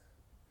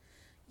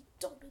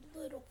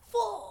little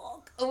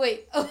fuck. Oh,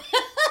 wait. Oh.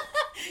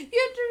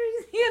 you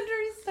have to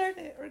restart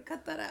it or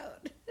cut that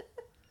out.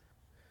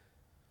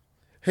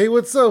 Hey,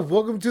 what's up?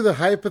 Welcome to the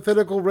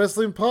Hypothetical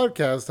Wrestling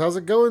Podcast. How's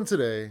it going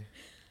today?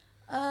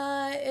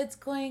 It's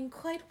going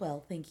quite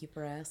well. Thank you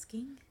for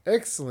asking.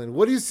 Excellent.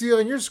 What do you see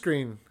on your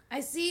screen?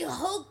 I see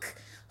Hulk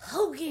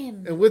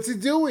Hogan. And what's he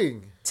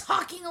doing?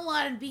 Talking a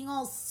lot and being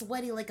all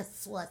sweaty like a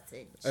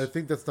sausage. I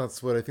think that's not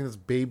sweat. I think that's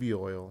baby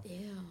oil.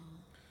 Ew.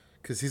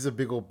 Because he's a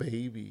big old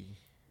baby.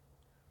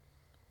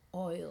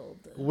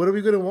 Oiled. What are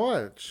we going to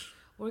watch?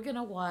 We're going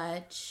to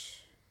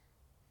watch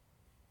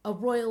a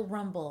Royal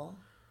Rumble.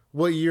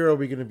 What year are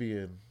we going to be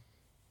in?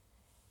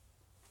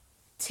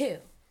 2.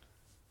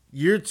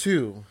 Year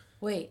 2.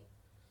 Wait.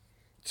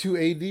 2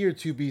 AD or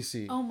 2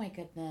 BC? Oh my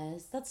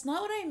goodness. That's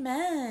not what I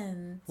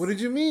meant. What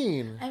did you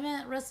mean? I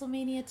meant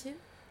WrestleMania 2.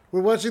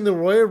 We're watching the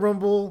Royal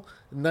Rumble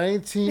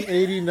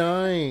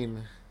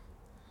 1989.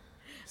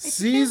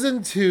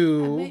 Season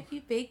 2. I might be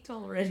baked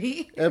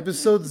already.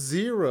 Episode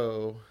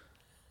 0.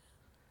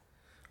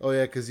 Oh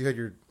yeah, because you had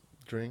your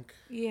drink.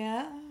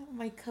 Yeah,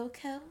 my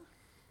cocoa.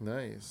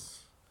 Nice.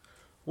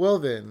 Well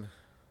then,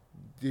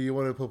 do you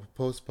want to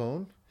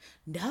postpone?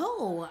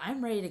 No,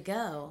 I'm ready to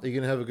go. Are you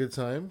going to have a good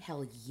time?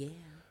 Hell yeah.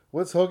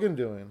 What's Hogan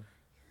doing?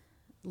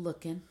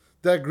 Looking.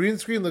 That green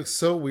screen looks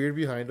so weird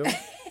behind him.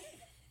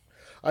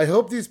 I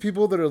hope these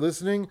people that are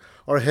listening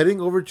are heading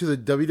over to the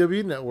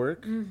WWE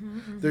Network.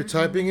 They're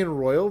typing in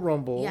Royal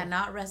Rumble. Yeah,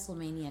 not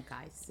WrestleMania,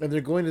 guys. And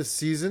they're going to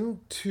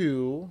Season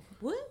 2,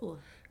 Woo.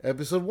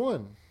 Episode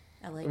 1.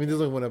 I like There's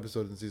only one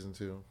episode in Season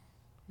 2.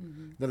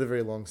 Not a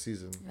very long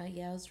season.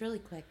 Yeah, it was really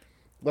quick.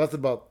 Lasted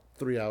about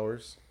 3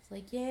 hours. It's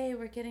like, yay,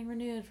 we're getting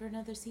renewed for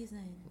another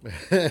season.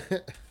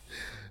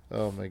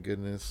 Oh my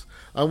goodness.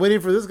 I'm waiting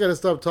for this guy to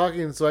stop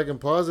talking so I can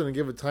pause it and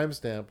give a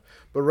timestamp.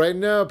 But right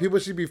now, people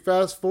should be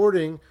fast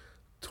forwarding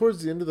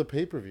towards the end of the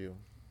pay-per-view.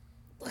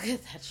 Look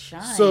at that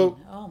shine.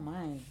 Oh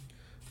my.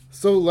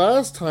 So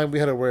last time we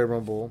had a Royal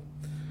Rumble,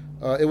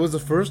 it was the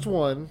first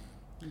one.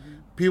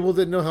 People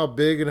didn't know how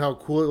big and how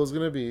cool it was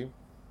going to be.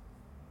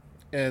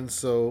 And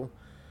so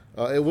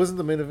it wasn't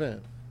the main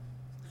event.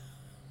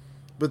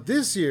 But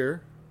this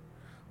year,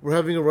 we're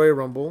having a Royal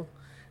Rumble,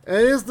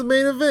 and it's the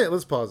main event.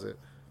 Let's pause it.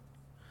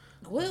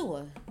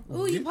 Woo.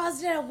 Ooh, you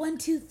paused it at 1,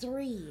 2,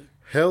 3.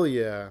 Hell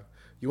yeah.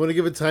 You want to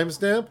give a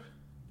timestamp?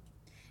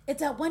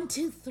 It's at 1,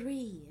 2,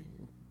 3.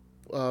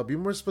 Be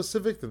more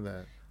specific than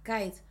that.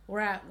 Guys, we're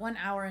at 1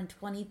 hour and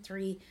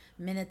 23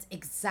 minutes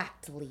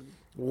exactly.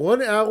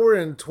 1 hour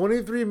and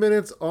 23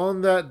 minutes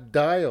on that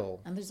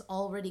dial. And there's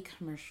already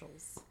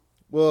commercials.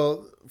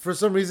 Well, for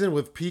some reason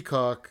with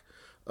Peacock,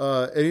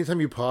 anytime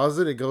you pause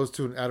it, it goes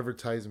to an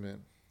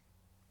advertisement.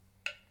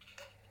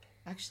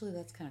 Actually,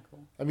 that's kind of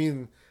cool. I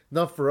mean,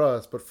 not for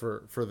us, but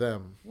for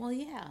them. Well,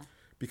 yeah.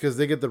 Because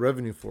they get the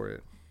revenue for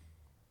it.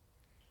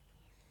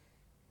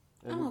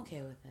 I'm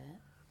okay with it.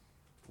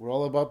 We're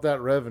all about that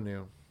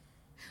revenue.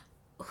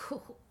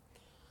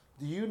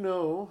 Do you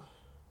know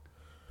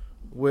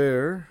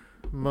where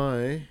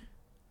my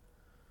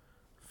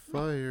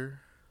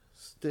fire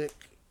stick?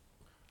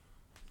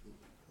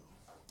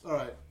 All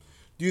right.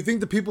 Do you think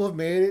the people have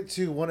made it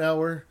to 1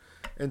 hour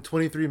and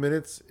 23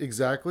 minutes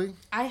exactly?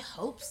 I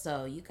hope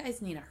so. You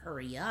guys need to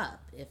hurry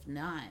up. If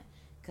not,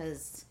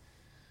 because,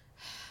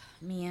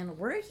 man,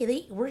 we're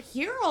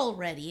here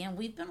already, and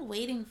we've been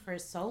waiting for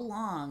so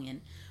long,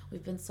 and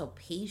we've been so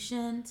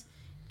patient,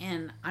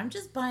 and I'm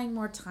just buying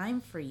more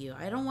time for you.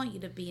 I don't want you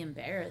to be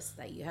embarrassed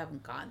that you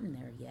haven't gotten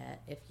there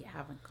yet, if you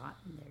haven't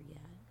gotten there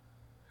yet.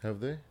 Have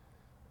they?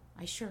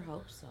 I sure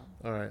hope so.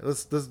 All right,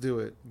 let's do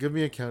it. Give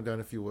me a countdown,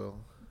 if you will.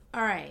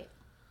 All right.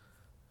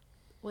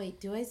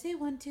 Wait, do I say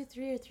 1, 2,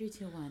 3 or 3,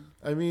 2, 1?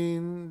 I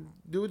mean,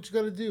 do what you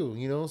got to do.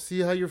 You know, see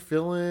how you're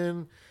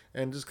feeling,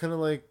 and just kind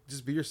of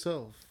just be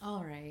yourself.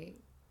 All right.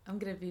 I'm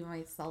going to be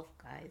myself,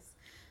 guys.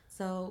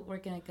 So we're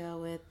going to go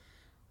with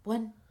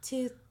 1,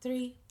 2,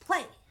 3,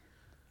 play.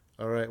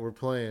 All right, we're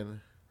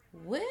playing.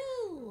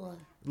 Woo!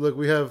 Look,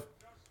 we have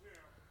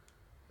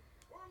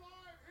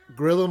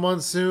Gorilla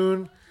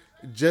Monsoon,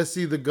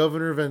 Jesse the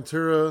Governor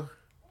Ventura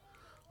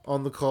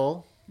on the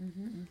call.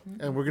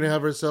 And we're going to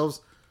have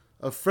ourselves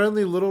a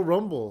friendly little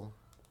rumble.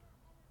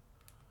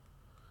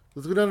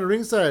 Let's go down to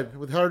ringside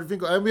with Howard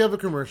Finkel. And we have a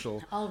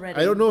commercial. Already.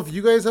 I don't know if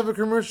you guys have a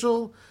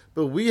commercial,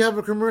 but we have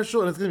a commercial,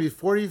 and it's going to be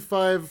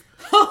 45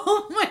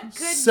 Oh my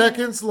goodness.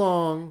 seconds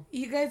long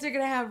You guys are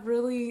going to have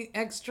really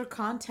extra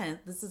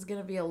content. This is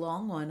going to be a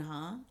long one,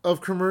 huh?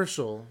 of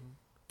commercial.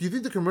 Do you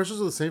think the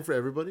commercials are the same for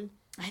everybody?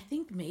 I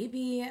think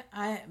maybe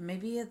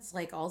it's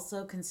like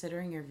also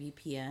considering your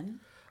VPN.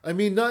 I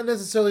mean, not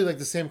necessarily like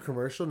the same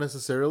commercial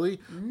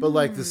necessarily, but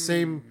like the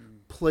same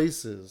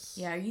places.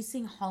 Yeah, are you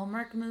seeing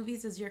Hallmark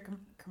movies as your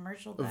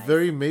commercial, A guys?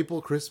 very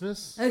Maple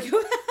Christmas.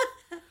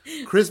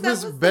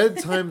 Christmas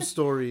bedtime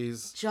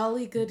stories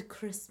Jolly Good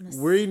Christmas.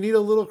 where you need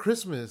a little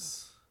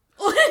Christmas.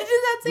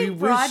 That say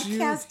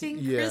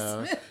broadcasting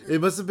Christmas.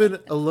 It must have been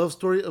a love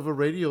story of a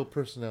radio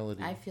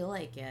personality. I feel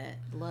like it.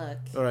 Look.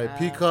 All right,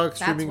 Peacock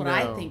streaming now.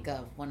 That's what I think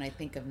of when I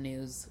think of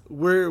news.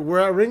 We're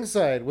at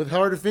ringside with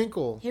Howard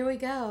Finkel. Here we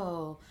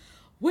go.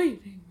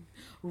 Waiting,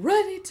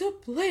 ready to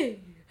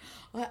play.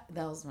 That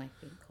was my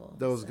Finkel.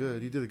 That was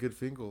good. You did a good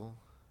Finkel.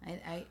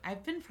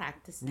 I've been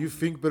practicing. You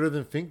think better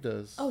than Fink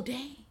does. Oh,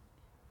 dang.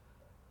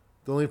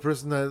 The only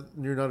person that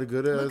you're not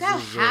good at. Look how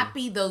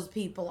happy those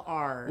people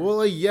are.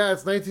 Well, yeah,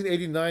 it's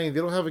 1989. They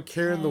don't have a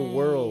care in the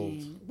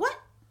world. What?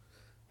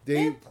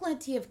 They have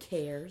plenty of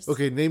cares.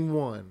 Okay, name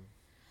one.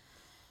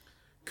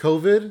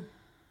 COVID?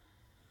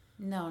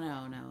 No.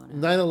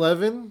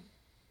 9/11?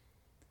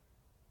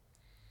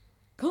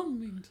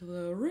 Coming to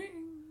the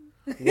ring.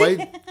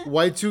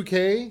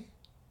 Y2K?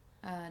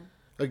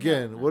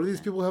 Again, no, what do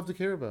these people have to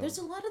care about? There's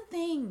a lot of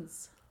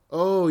things.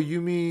 Oh,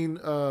 you mean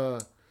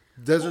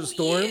Desert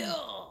Storm? Yeah.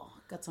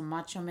 Got some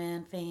Macho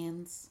Man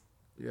fans.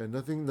 Yeah,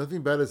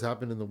 nothing bad has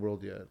happened in the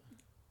world yet.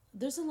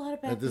 There's a lot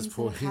of bad things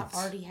that have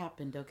already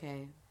happened,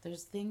 okay?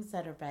 There's things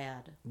that are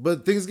bad.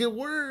 But things get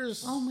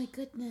worse. Oh my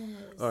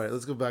goodness. All right,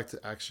 let's go back to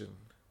action.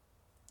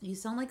 You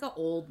sound like an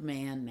old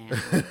man now.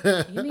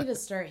 You need to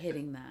start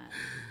hitting that.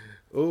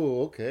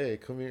 Oh, okay.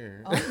 Come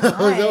here.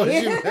 Oh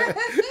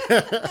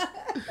my.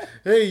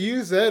 Hey,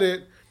 you said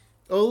it.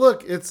 Oh,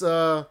 look, it's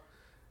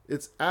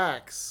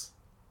Axe.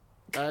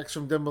 Axe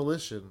from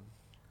Demolition.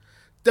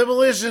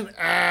 Demolition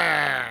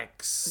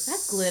Axe. Is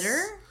that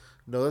glitter?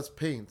 No, that's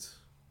paint.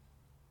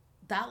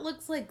 That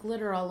looks like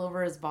glitter all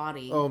over his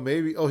body. Oh,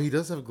 maybe. Oh, he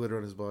does have glitter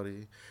on his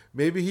body.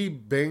 Maybe he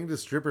banged a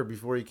stripper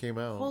before he came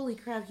out. Holy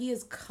crap, he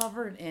is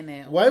covered in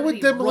it. Why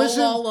would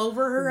Demolition roll all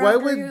over her? Why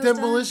would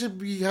Demolition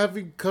be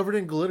having covered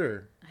in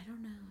glitter? I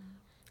don't know.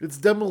 It's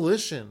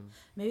Demolition.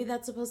 Maybe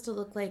that's supposed to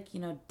look like,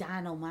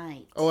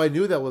 dynamite. Oh, I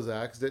knew that was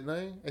Axe, didn't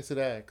I? I said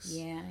Axe.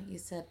 Yeah, you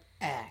said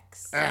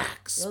Axe.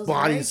 Axe.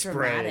 Body spray.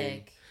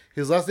 Dramatic.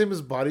 His last name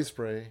is Body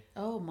Spray.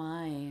 Oh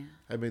my.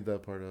 I made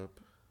that part up.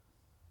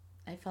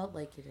 I felt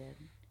like you did.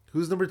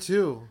 Who's number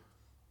 2?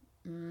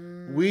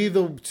 We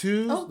the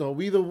twos? Oh. No,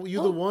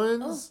 the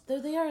ones? Oh,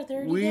 there they are.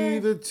 They're We there.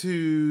 the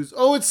twos.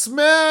 Oh, it's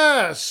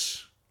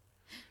Smash!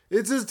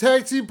 It's his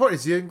tag team part.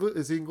 Is he in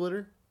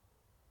glitter?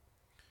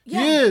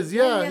 Yeah. He is,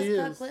 yeah, he is.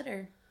 got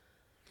glitter.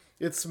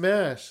 It's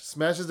Smash.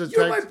 Smash is the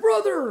You're my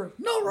brother!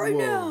 Not right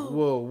now!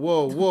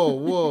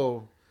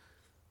 Whoa.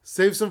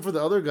 Save some for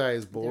the other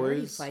guys, boys. They're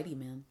already fighty,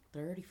 man.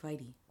 They're already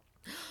fighty.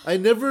 I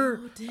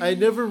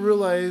never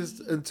realized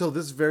until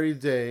this very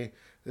day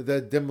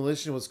that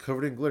Demolition was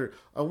covered in glitter.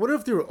 I wonder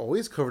if they were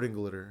always covered in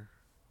glitter.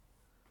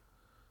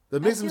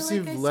 That makes them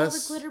seem less. I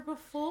saw the glitter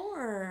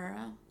before.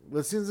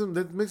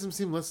 That makes them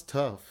seem less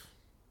tough.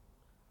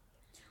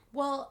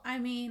 Well, I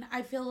mean,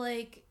 I feel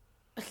like,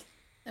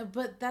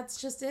 but that's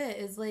just it.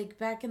 It's like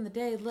back in the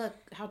day. Look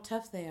how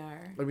tough they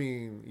are. I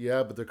mean,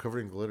 yeah, but they're covered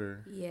in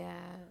glitter. Yeah,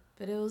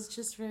 but it was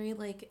just very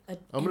like.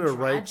 I'm gonna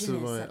write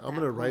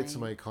to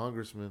my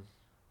congressman.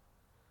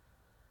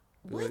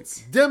 What? Like,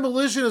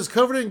 Demolition is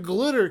covered in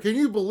glitter. Can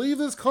you believe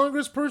this,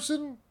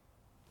 congressperson?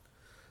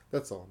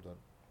 That's all I'm done.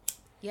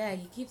 Yeah,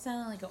 you keep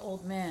sounding like an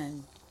old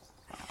man.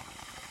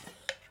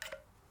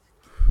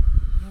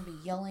 You're gonna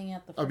be yelling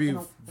at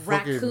the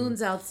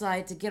raccoons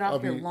outside to get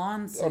off your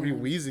lawn soon. I'll be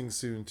wheezing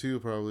soon too,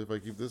 probably, if I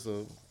keep this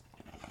up.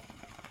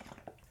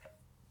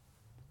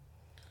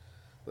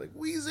 Like,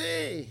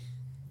 Wheezy!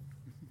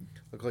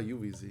 I'll call you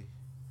Wheezy.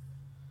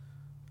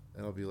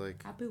 And I'll be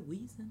like, I've been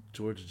wheezing.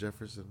 George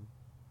Jefferson.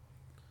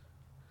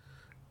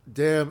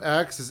 Damn,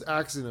 Axe is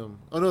axing him.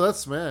 Oh no, that's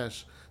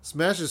Smash.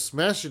 Smash is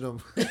smashing him.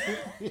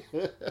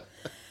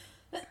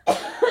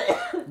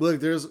 Look,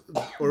 there's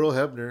Earl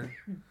Hebner,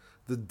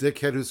 the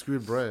dickhead who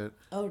screwed Brett.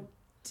 Oh,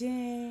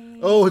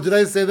 dang. Oh, did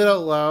I say that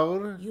out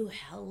loud? You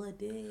hella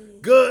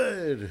did.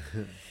 Good.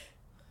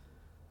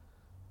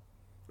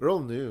 Earl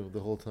knew the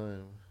whole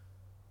time.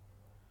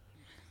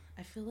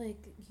 I feel like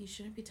you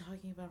shouldn't be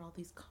talking about all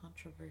these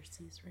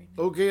controversies right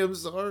now. Okay, I'm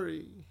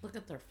sorry. Look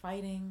at they're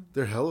fighting.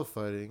 They're hella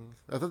fighting.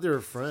 I thought they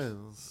were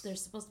friends. They're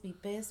supposed to be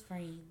best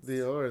friends. They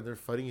are. They're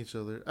fighting each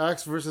other.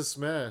 Axe versus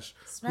Smash.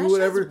 Smash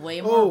has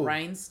way more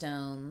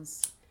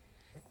rhinestones.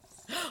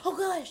 Oh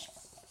gosh!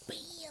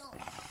 Bam!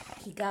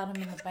 He got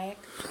him in the back.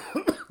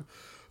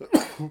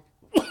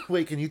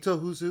 Wait, can you tell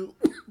who's who?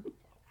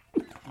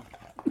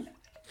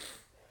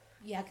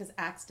 Yeah, because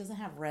Axe doesn't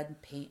have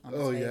red paint on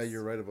his face. face. Yeah,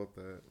 you're right about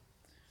that.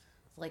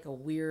 It's like a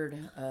weird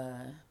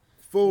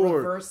 4,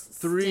 reverse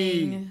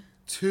 3,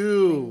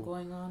 2,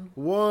 going on.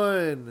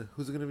 1.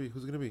 Who's it gonna be?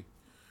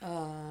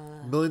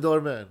 $1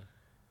 Million Man.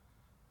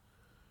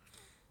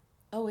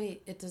 Oh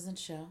wait, it doesn't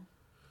show.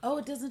 Oh,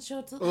 it doesn't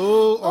show.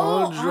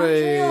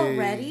 Andre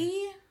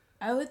already?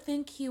 I would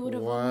think he would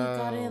have only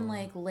got in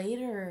like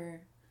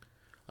later.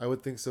 I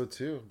would think so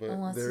too, but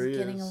unless there he's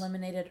he getting is.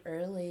 eliminated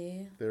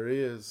early. There he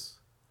is.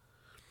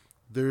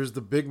 There's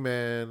the big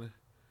man.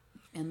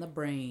 And the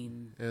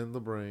brain.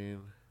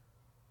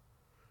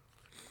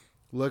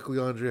 Luckily,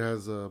 Andre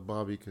has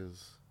Bobby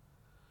because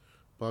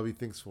Bobby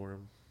thinks for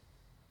him.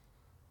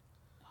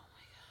 Oh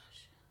my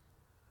gosh.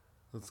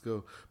 Let's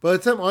go. By the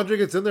time Andre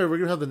gets in there, we're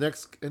gonna have the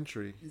next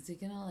entry. Is he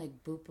gonna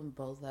like boop them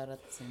both out at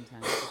the same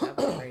time? That'd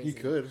be crazy. He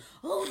could.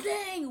 Oh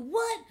dang!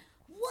 What?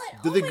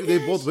 What? Did Oh they? my They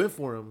gosh. both went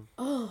for him.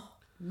 Oh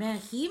man,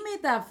 he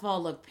made that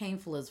fall look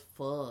painful as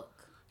fuck.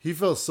 He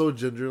felt so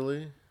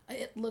gingerly.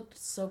 It looked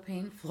so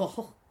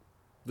painful.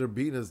 They're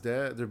beating his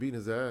dad. They're beating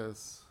his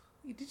ass.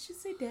 Did you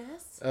say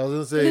Das? I was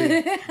gonna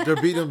say they're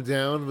beating him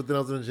down, but then I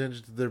was gonna change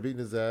it to they're beating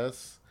his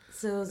ass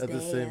So at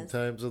the same Das.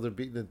 time. So they're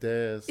beating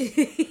the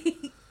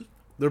ass.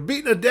 They're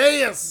beating a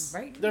dais.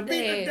 Right in They're the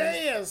beating a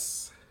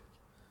dais.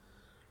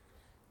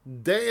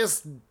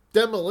 dais. Dais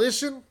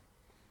demolition.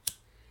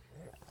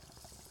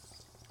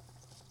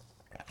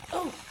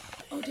 Oh,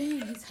 oh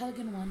dang! He's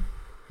hugging one.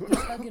 He's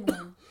hugging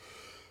one.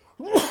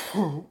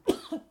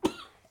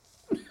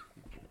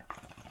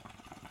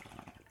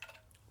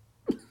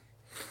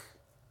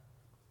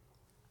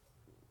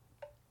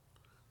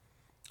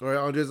 All right,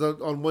 Andre's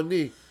on one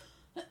knee.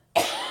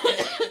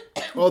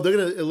 Oh, they're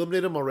gonna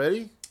eliminate him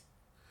already.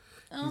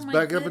 Oh He's my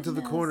backing up into the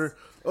goodness. corner.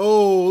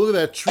 Oh, look at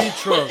that tree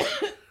trunk.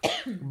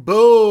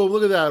 Boom!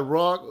 Look at that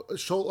rock.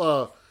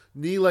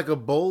 Knee like a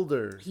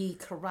boulder. He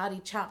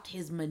karate chopped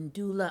his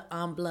medulla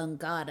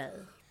oblongata.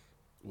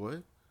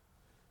 What?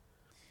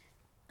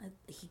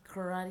 He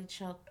karate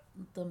chopped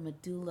the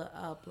medulla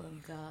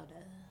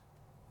oblongata.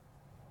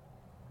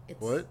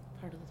 It's What?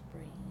 part of the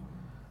brain.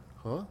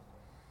 Huh?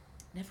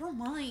 Never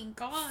mind,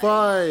 God.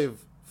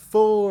 5,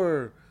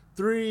 4,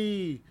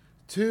 3,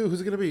 2.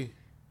 Who's it gonna be?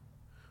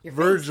 Your face.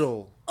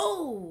 Virgil.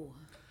 Oh,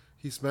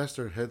 He smashed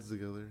their heads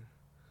together.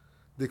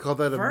 They call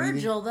that a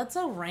Virgil. That's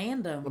so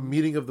random.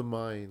 meeting of the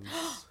minds.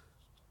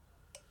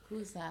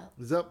 Who's that?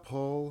 Is that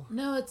Paul?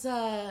 No, it's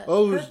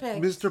Oh,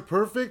 Perfect. Mr.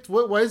 Perfect.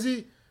 What? Why does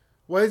he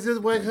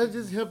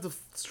does he have the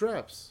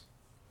straps?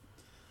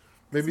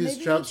 Maybe his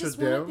straps he are just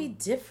want to down. be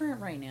different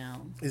right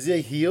now. Is he a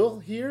heel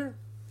here?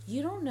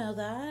 You don't know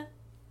that.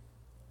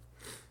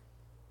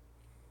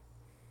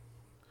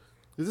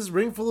 Is this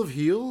ring full of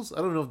heels? I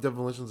don't know if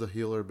Demolition's a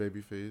heel or a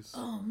babyface.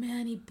 Oh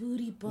man, he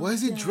booty bumped Why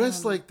is he him.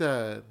 dressed like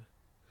that?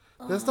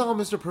 That's not how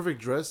Mr. Perfect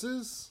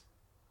dresses.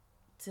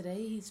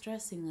 Today he's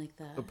dressing like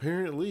that.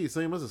 Apparently,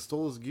 somebody must have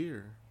stole his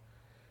gear.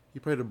 He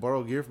probably had to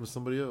borrow gear from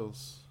somebody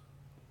else.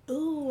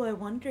 Oh, I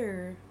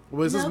wonder.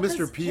 Well, it says 'cause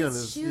Mr. P on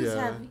his. shoes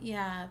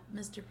Yeah. have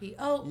Mr. P.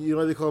 Oh, You know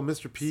why they call him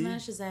Mr. P?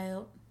 Smash is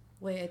out.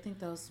 Wait, I think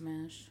that was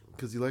Smash.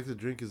 Because he likes to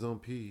drink his own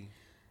pee.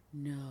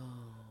 No.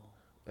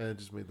 I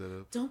just made that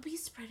up. Don't be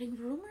spreading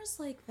rumors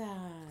like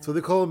that. So they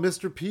call him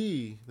Mr.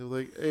 P. They're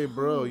like, hey,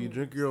 bro, you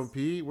drink your own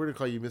pee? We're going to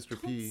call you Mr.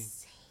 Don't P.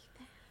 say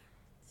that.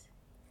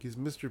 He's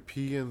Mr.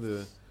 P in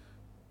the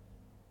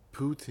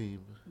poo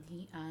team.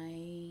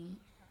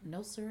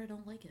 No, sir, I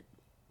don't like it.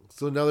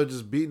 So now they're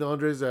just beating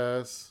Andre's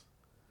ass.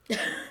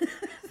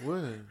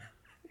 What?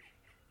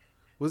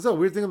 What's that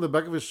weird thing on the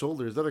back of his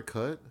shoulder? Is that a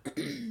cut?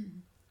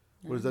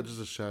 Or is that just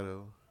a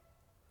shadow?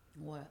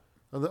 What?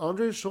 On the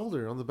Andre's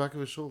shoulder, on the back of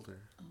his shoulder.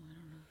 Oh, I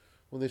don't know.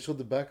 When they showed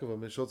the back of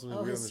him, it showed something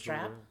Oh, weird his on the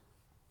strap?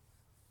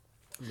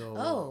 shoulder. No.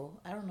 Oh,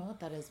 I don't know what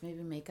that is.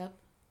 Maybe makeup?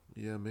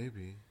 Yeah,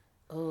 maybe.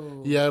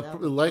 Oh. Yeah, that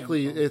would be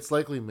likely. painful. It's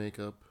likely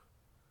makeup.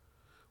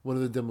 One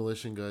of the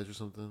demolition guys or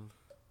something.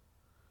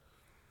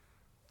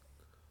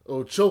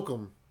 Oh, choke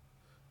him.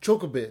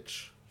 Choke a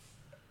bitch.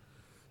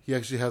 He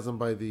actually has him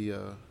by the...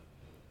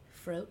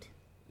 Throat?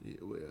 yeah.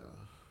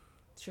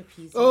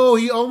 Trapezius? Oh,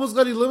 he almost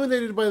got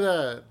eliminated by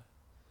that.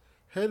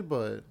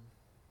 Headbutt.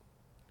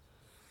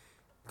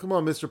 Come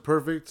on, Mr.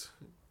 Perfect.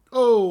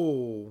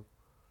 Oh.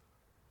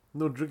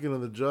 No drinking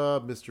on the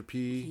job, Mr.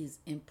 P. He's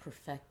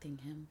imperfecting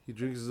him. He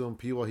drinks his own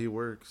pee while he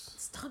works.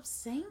 Stop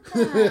saying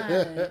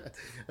that.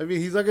 I mean,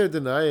 he's not going to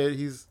deny it.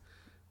 He's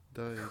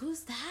died.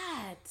 Who's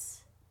that?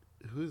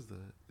 Who is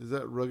that? Is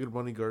that Rugged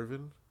Ronnie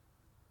Garvin?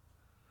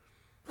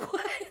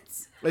 What?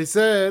 I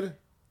said,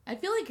 I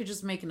feel like you're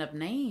just making up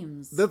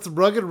names. that's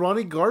Rugged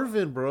Ronnie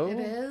Garvin, bro. It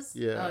is?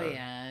 Yeah. Oh,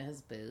 yeah.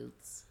 His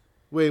boots.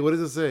 Wait, what does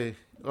it say?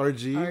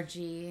 RG?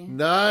 RG.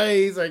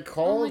 Nice, I Oh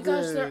called my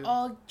gosh, it. they're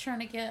all trying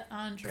to get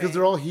Andre. Because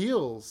they're all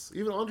heels.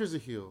 Even Andre's a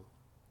heel.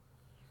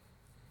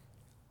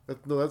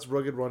 That's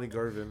Rugged Ronnie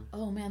Garvin.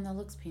 Oh man, that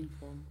looks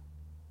painful.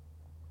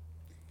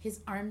 His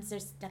arms are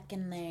stuck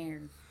in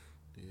there.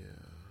 Yeah.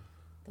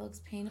 That looks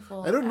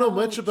painful. I don't know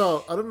much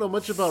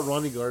Ouch. about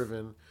Ronnie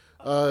Garvin.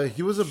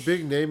 He was a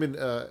big name in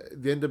the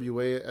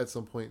NWA at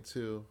some point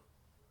too.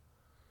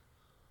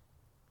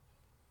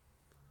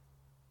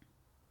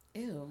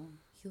 Ew,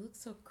 he looks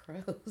so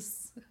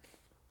gross.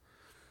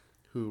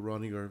 Who,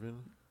 Ronnie Garvin?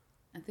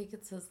 I think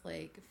it says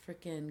like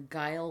freaking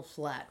Guile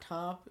Flat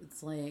Top.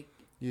 It's like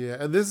Yeah,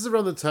 and this is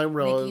around the time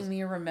where I was making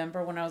me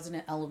remember when I was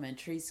in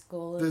elementary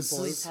school and This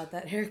boys is had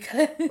that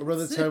haircut. around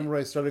the time where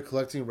I started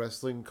collecting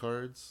wrestling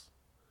cards.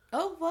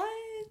 Oh, what?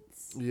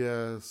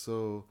 Yeah,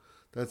 so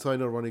that's how I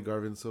know Ronnie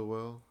Garvin so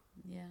well.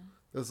 Yeah.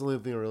 That's the only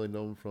thing I really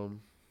know him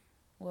from.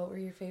 What were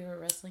your favorite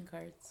wrestling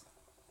cards?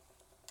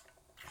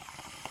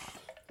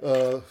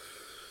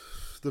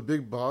 The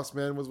Big Boss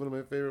Man was one of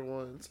my favorite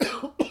ones.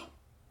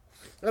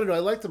 I don't know. I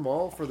liked them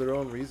all for their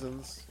own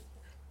reasons.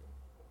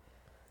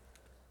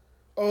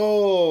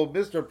 Oh,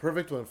 Mr.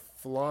 Perfect went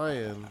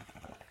flying.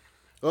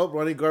 Oh,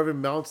 Ronnie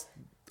Garvin mounts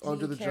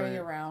onto the carry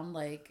giant. around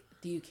like?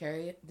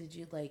 Did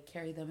you like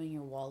carry them in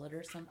your wallet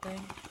or something?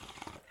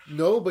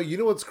 No, but you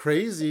know what's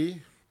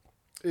crazy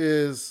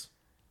is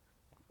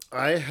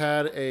I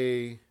had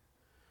a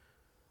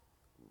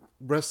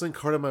wrestling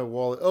card in my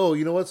wallet. Oh,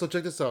 you know what? So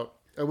check this out.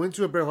 I went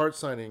to a Bret Hart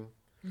signing,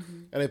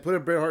 and I put a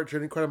Bret Hart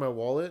trading card in my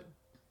wallet.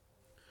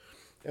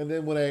 And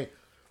then when I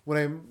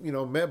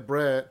met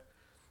Bret,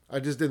 I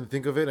just didn't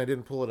think of it. And I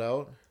didn't pull it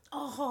out.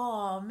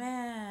 Oh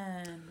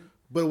man!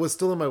 But it was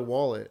still in my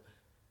wallet,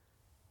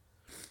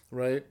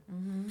 right?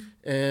 Mm-hmm.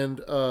 And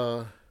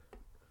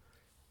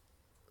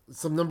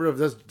some number of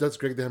that's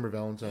Greg the Hammer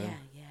Valentine.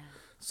 Yeah.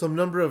 Some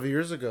number of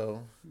years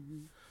ago,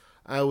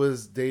 I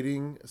was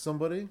dating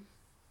somebody,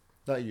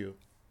 not you.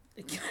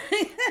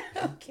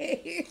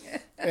 Okay.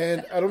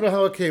 And I don't know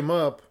how it came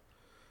up,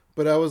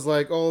 but I was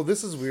like, "Oh,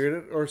 this is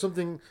weird," or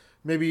something.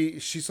 Maybe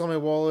she saw my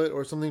wallet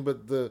or something,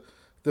 but the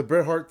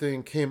Bret Hart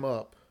thing came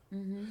up,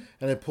 and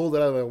I pulled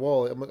it out of my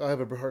wallet. I'm like, I have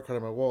a Bret Hart card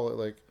in my wallet.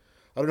 Like,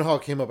 I don't know how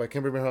it came up. I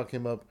can't remember how it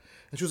came up.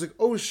 And she was like,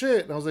 "Oh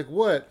shit!" And I was like,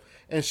 "What?"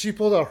 And she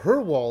pulled out her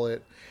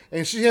wallet,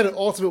 and she had an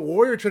Ultimate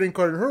Warrior trading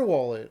card in her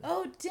wallet.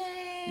 Oh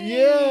dang!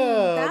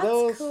 Yeah, that's that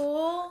was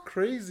cool.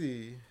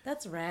 Crazy.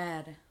 That's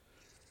rad.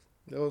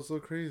 That was so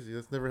crazy.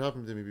 That's never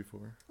happened to me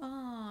before.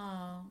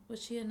 Oh,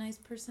 was she a nice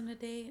person to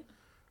date?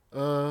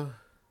 Oh,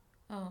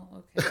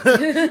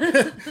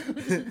 okay.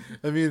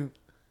 I mean,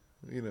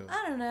 you know.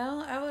 I don't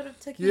know. I would have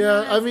taken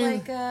Yeah, it as I mean,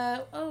 like,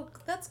 oh,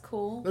 that's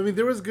cool. I mean,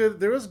 there was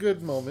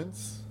good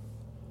moments.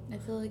 I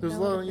feel like There's that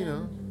a lot, would've you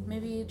know. been-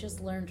 maybe you just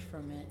learned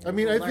from it. I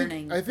mean, It was a I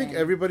learning think thing.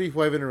 everybody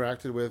who I've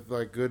interacted with,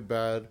 like good,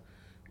 bad,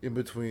 in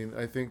between.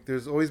 I think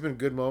there's always been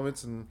good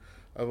moments, and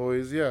I've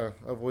always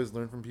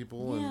learned from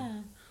people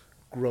and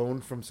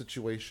grown from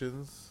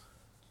situations.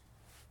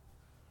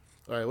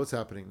 All right, what's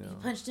happening now?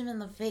 Punched him in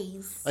the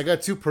face. I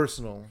got too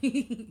personal.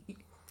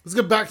 Let's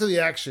get back to the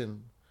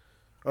action.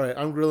 All right,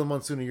 I'm Gorilla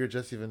Monsoon, you're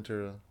Jesse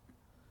Ventura.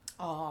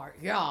 Oh,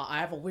 yeah, I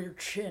have a weird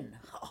chin.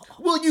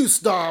 Will you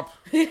stop?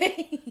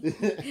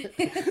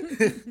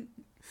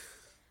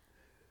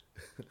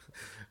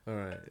 All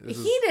right.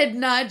 He did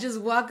not just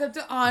walk up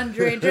to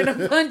Andre and try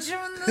to punch him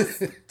in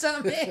the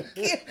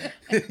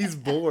stomach. He's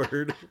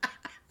bored.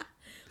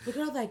 Look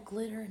at all that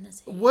glitter in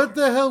his hair. What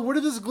the hell? Where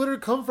did this glitter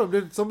come from?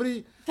 Did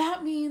somebody...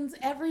 That means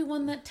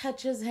everyone that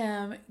touches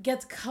him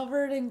gets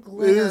covered in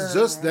glitter. It is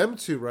just them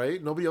two,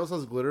 right? Nobody else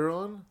has glitter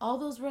on? All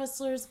those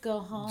wrestlers go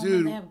home Dude.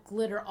 and they have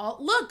glitter all...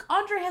 Look,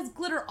 Andre has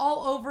glitter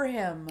all over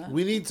him.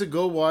 We need to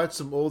go watch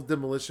some old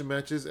Demolition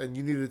matches, and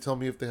you need to tell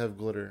me if they have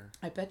glitter.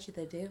 I bet you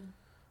they do.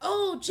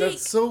 Oh, Jake.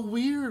 That's so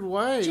weird.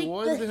 Why? Jake,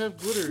 Why do they have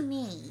glitter?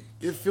 Me.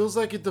 It feels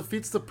like it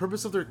defeats the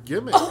purpose of their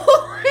gimmick.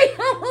 Oh, I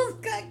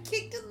almost got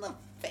kicked in the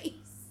face.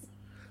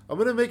 I'm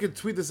going to make a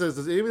tweet that says,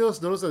 does anybody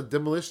else notice that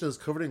Demolition is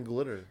covered in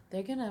glitter?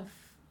 They're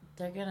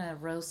gonna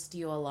roast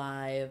you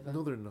alive.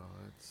 No, they're not.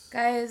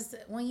 Guys,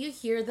 when you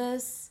hear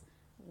this,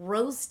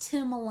 roast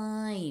him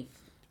alive.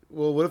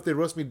 Well, what if they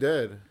roast me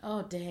dead?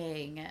 Oh,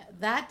 dang.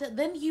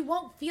 Then you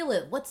won't feel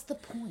it. What's the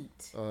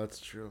point? Oh, that's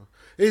true.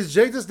 Is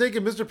Jake the Snake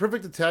and Mr.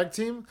 Perfect a tag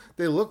team?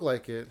 They look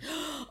like it.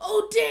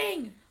 Oh,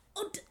 dang.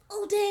 Oh,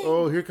 dang.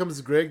 Oh, here comes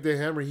Greg the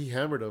Hammer. He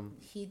hammered him.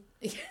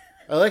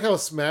 I like how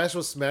Smash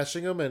was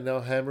smashing him, and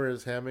now Hammer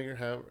is hammering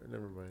her.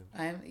 Never mind.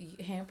 I'm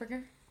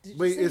hamburger. Did you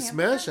Wait, say is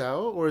hamburger? Smash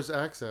out or is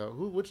Axe out?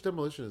 Which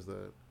Demolition is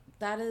that?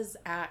 That is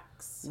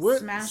Axe. What?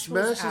 Smash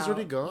Smash was is out.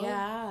 already gone?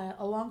 Yeah,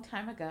 a long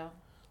time ago.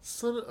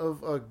 Son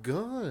of a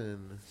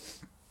gun.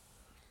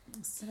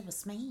 Son of a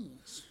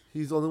smash.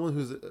 He's the only one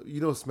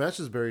who's... Smash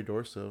is Barry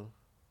Darso.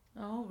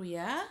 Oh,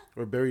 yeah?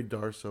 Or Barry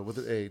Darso with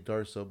an A.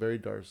 Darso. Barry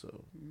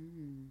Darso.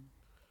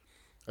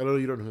 I don't know.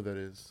 You don't know who that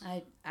is.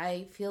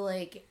 I feel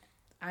like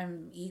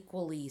I'm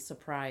equally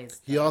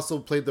surprised. He also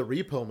played the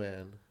Repo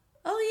Man.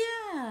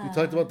 Oh, yeah. We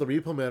talked about the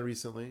Repo Man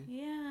recently.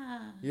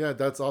 Yeah. Yeah,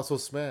 that's also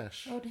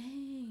Smash. Oh,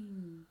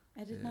 dang.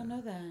 I did not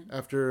know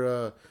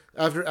that.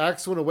 After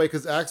Axe went away,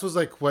 because Axe was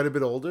like quite a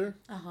bit older.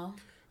 Uh-huh.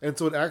 And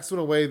so when Axe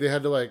went away, they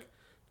had to like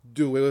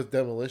do away with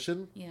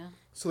Demolition. Yeah.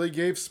 So they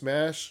gave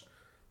Smash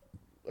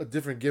a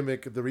different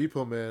gimmick, the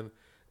Repo Man,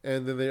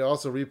 and then they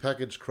also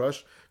repackaged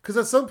Crush. Because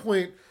at some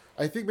point,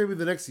 I think maybe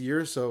the next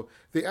year or so,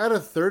 they add a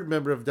third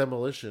member of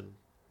Demolition,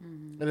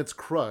 and it's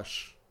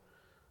Crush.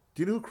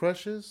 Do you know who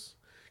Crush is?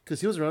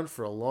 Because he was around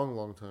for a long,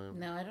 long time.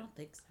 No, I don't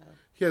think so.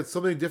 He had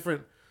so many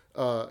different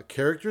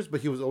characters,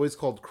 but he was always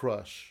called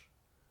Crush.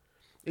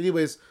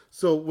 Anyways,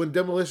 so when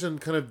Demolition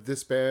kind of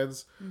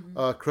disbands,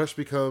 Crush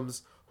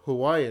becomes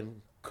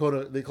Hawaiian.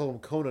 Kona, they call him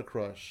Kona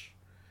Crush.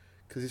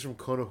 Because he's from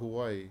Kona,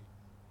 Hawaii.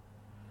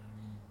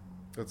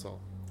 That's all.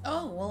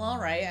 Oh, well, all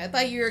right. I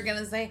thought you were going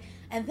to say,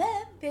 and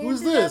then they Who's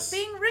ended this? up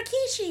being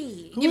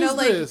Rikishi. Who is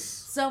like this?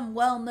 some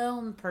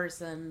well-known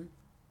person.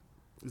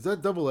 Is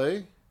that Double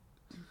A?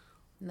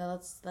 No,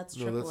 that's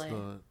No, Triple that's A.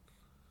 not.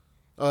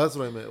 Oh, that's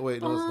what I meant.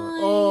 Wait, no, it's not. Fine.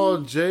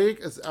 Oh, Jake,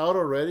 it's out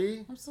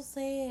already? I'm so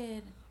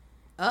sad.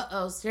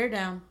 Uh-oh, stare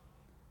down.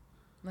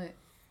 Look.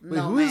 Wait,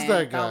 who is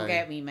that guy? Don't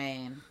get me,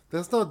 man.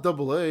 That's not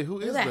Double A. Who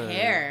Look is at that? that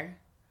hair.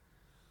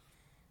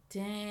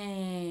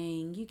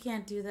 Dang, you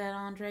can't do that,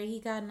 Andre. He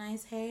got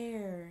nice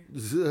hair.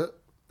 Look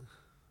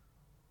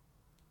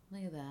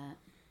at that.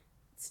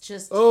 It's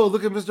just... Oh,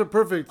 look at Mr.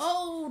 Perfect.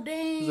 Oh,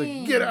 dang. He's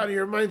like, get out of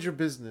here. Mind your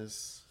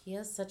business. He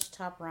has such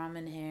top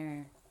ramen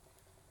hair.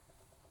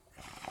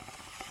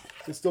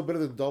 It's still better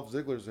than Dolph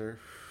Ziggler's hair.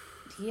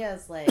 He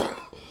has, like,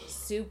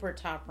 super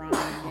top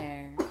ramen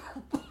hair.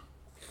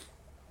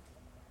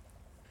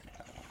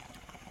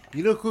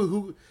 You know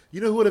who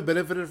would have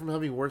benefited from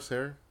having worse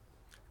hair?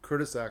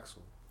 Curtis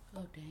Axel.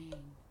 Oh, dang.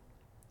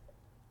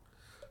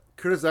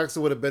 Curtis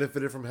Axel would have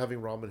benefited from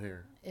having ramen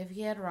hair. If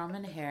he had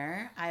ramen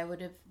hair, I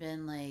would have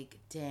been like,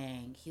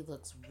 dang, he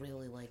looks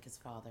really like his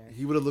father.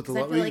 He would have looked a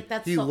lot. I feel like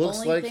that's he the looks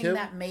only like thing him.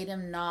 that made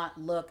him not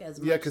look as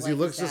much Yeah, because like he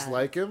looks his just dad.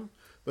 like him.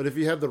 But if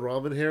he had the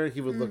ramen hair,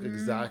 he would look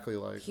exactly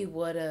like He him.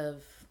 would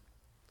have.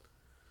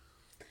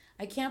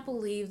 I can't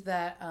believe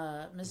that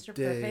Mr.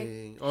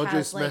 Dang. Perfect Andre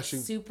has smashing-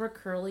 like super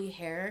curly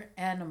hair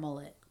and a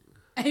mullet.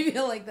 I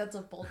feel like that's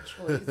a bold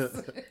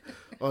choice.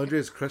 Andre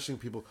is crushing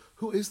people.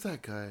 Who is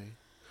that guy?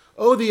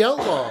 Oh, the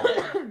Outlaw.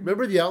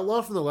 Remember the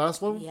Outlaw from the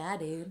last one? Yeah,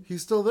 dude.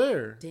 He's still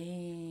there.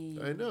 Dang.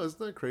 I know, isn't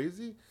that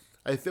crazy?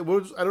 I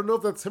don't know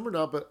if that's him or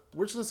not, but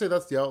we're just gonna say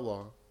that's the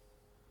Outlaw.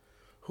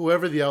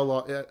 Whoever the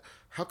Outlaw.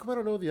 How come I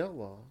don't know the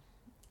Outlaw?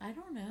 I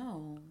don't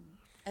know.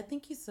 I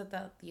think you said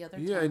that the other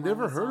time. Yeah, I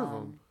never was heard of on.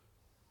 him.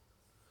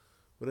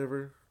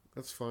 Whatever,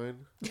 that's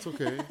fine. It's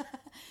okay.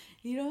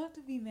 You don't have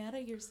to be mad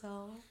at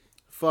yourself.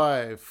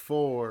 5,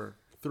 4,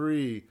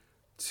 3,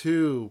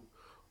 2,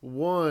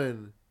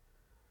 1.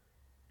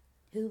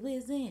 Who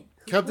is it?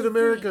 Captain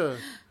America.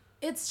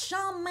 It's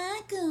Shawn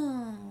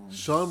Michaels.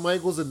 Shawn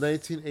Michaels in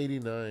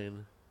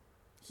 1989.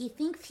 He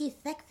thinks he's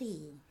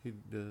sexy. He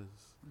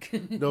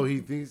does. No, he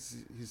thinks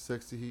he's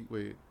sexy.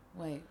 Wait.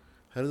 Wait.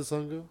 How does the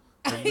song go?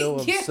 I know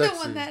I'm You're sexy. the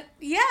one that...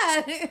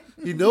 Yeah.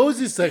 He knows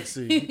he's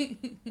sexy.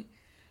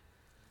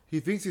 He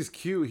thinks he's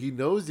cute. He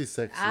knows he's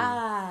sexy.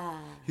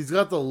 He's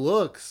got the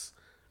looks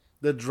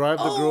that drive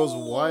the girls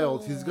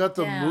wild. He's got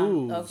the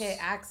moves. Okay,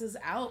 Axe is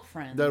out,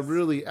 friends. that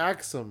really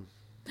axe him.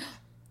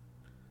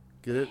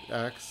 Get it?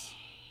 Axe.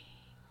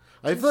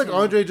 I feel like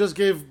Andre just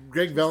gave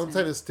Greg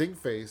Valentine a stink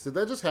face. Did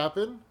that just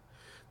happen?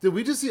 Did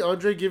we just see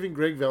Andre giving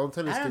Greg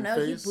Valentine a I don't stink know.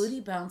 face? He booty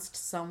bounced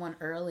someone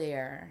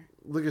earlier.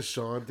 Look at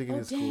Shawn thinking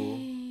it's cool.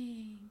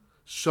 Dang.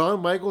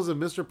 Shawn Michaels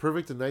and Mr.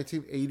 Perfect in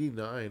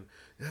 1989.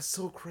 That's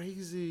so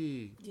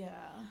crazy. Yeah.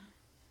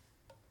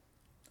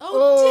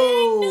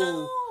 Oh, dang,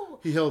 no.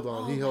 He held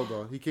on. He held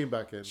on. He came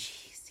back in.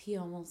 Jeez, he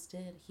almost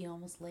did. He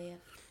almost left.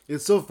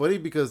 It's so funny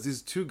because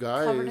these two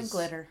guys... Covered in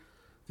glitter.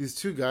 These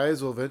two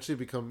guys will eventually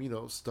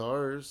become,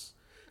 stars.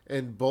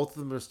 And both of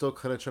them are still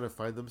kind of trying to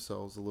find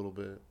themselves a little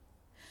bit.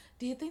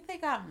 Do you think they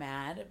got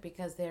mad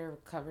because they were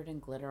covered in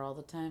glitter all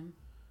the time?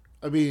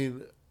 I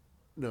mean,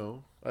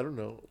 no. I don't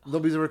know.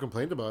 Nobody's ever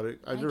complained about it.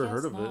 I've never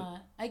heard of it.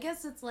 I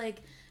guess it's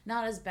like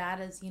not as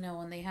bad as,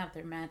 when they have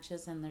their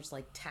matches and there's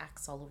like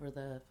tacks all over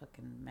the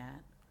fucking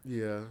mat.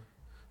 Yeah.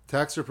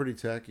 Tacks are pretty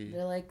tacky.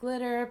 They're like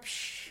glitter.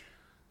 Psh,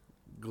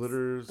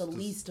 Glitter's the just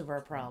least of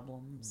our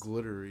problems.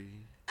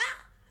 glittery.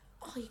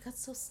 Oh,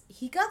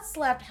 he got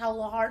slapped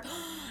hella hard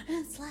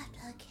and slapped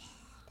again.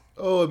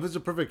 Oh, and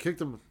Mr. Perfect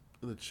kicked him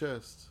in the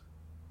chest.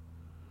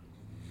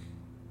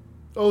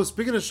 Oh,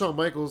 speaking of Shawn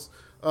Michaels,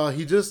 I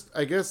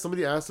guess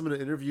somebody asked him in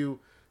an interview,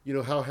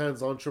 how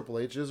hands-on Triple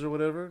H is or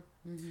whatever.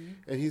 Mm-hmm.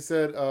 And he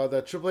said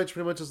that Triple H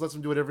pretty much just lets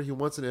him do whatever he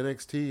wants in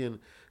NXT, and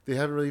they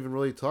haven't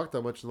really talked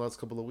that much in the last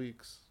couple of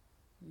weeks.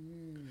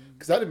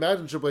 Because I'd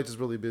imagine Triple H is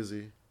really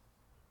busy.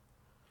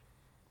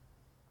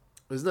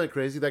 Isn't that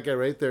crazy? That guy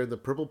right there in the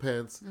purple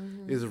pants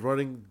is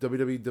running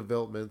WWE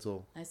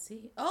Developmental. I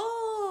see.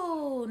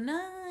 Oh,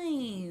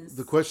 nice.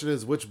 The question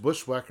is, which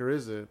bushwhacker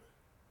is it?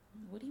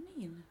 What do you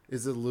mean?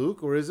 Is it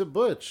Luke or is it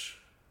Butch?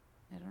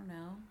 I don't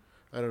know.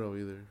 I don't know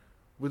either.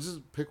 We'll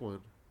just pick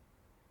one.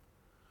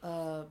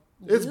 Luke?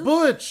 It's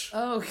Butch!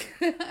 Oh.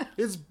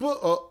 It's Butch!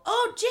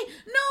 Oh, gee.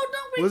 No,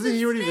 don't bring Wasn't the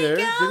he already snake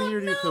there? out. Didn't he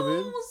already come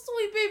in? No,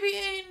 sweet baby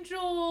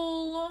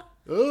angel.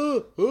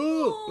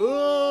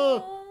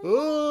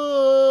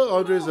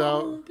 Andre's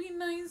out. Oh, be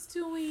nice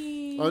to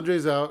him.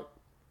 Andre's out.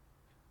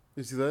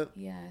 You see that?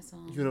 Yeah, I saw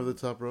him. He went over the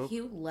top rope.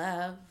 He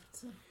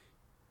left.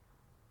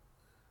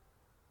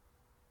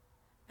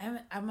 I'm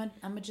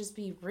gonna just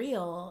be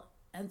real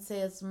and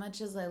say, as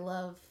much as I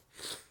love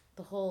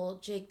the whole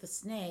Jake the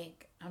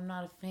Snake, I'm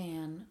not a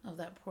fan of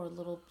that poor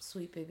little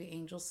sweet baby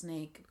angel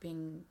snake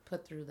being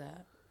put through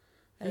that.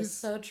 That is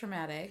so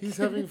traumatic. He's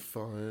having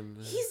fun.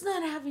 He's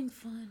not having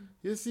fun.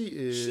 Yes, he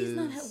is. She's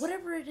not.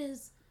 Whatever it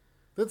is.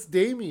 That's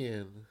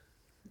Damien.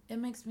 It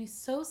makes me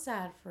so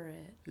sad for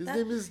it. His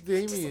name is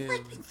Damien. Just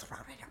like being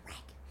thrown in a ring.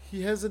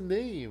 He has a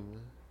name.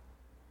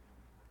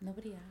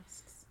 Nobody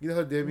asks. You know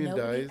how Damien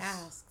Nobody dies?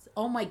 asks.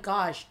 Oh my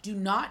gosh! Do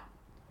not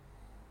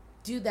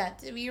do that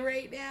to me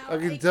right now. I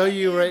can tell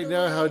you right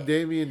now how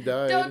Damien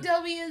died. Don't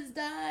tell me he's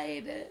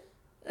died.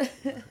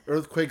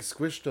 Earthquake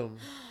squished him.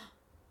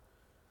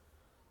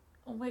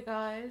 Oh my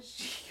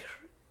gosh!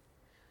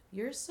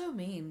 You're so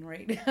mean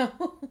right now.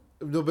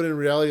 No, but in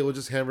reality, it was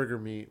just hamburger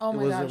meat. Oh It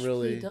my wasn't gosh!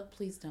 really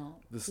Please don't.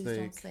 the Please don't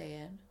snake. say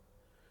it.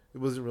 It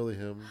wasn't really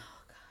him.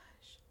 Oh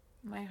gosh,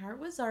 my heart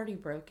was already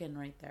broken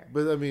right there.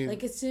 But I mean,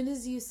 Like as soon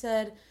as you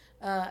said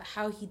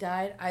how he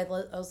died, I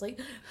was like,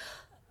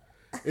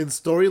 in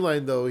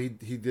storyline though,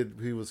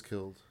 he was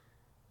killed.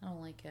 I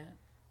don't like it.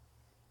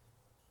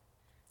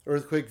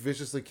 Earthquake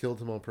viciously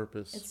killed him on It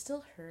purpose.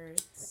 still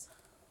hurts.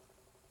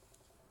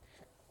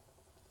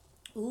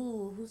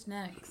 Ooh, who's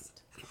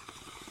next?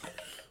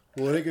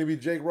 Well, it ain't gonna be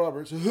Jake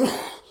Roberts.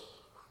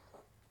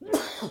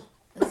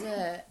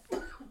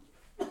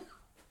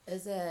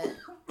 Is it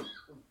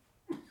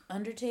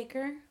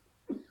Undertaker?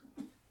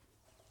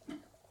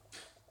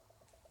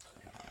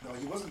 No,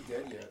 he wasn't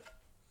dead yet.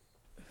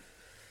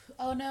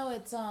 Oh no,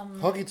 it's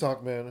Honky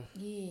Tonk Man.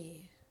 yeah.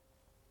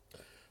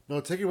 No,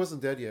 Taker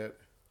wasn't dead yet.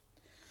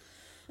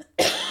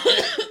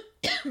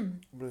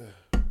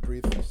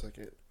 Breathe for a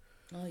second.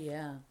 Oh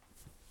yeah.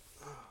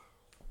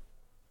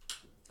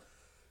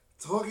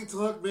 It's Honky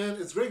Tonk Man.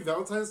 Is Greg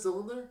Valentine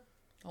still in there?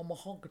 I'm a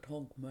honky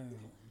tonk man.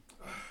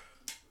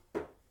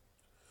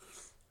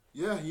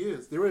 Yeah, he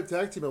is. They were a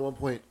tag team at one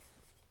point.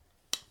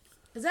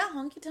 Is that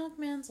Honky Tonk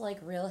Man's like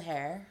real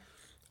hair?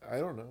 I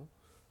don't know.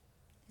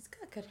 He's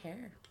got good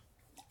hair.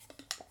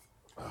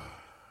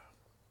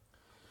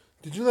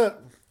 Did you know that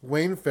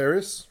Wayne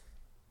Ferris,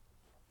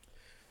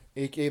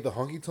 aka the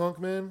Honky Tonk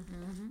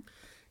Man,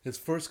 his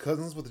first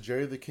cousins with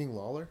Jerry the King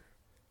Lawler?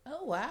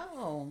 Oh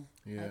wow.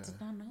 Yeah. I did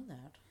not know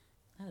that.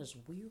 That is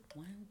weird,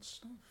 wild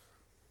stuff.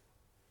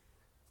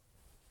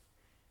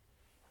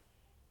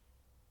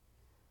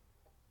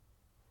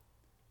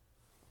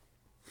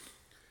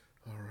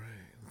 All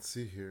right, let's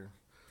see here.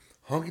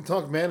 Honky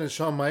Tonk Man and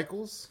Shawn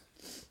Michaels,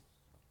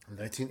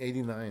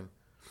 1989.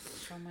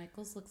 Shawn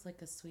Michaels looks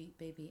like a sweet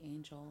baby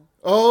angel.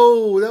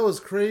 Oh, that was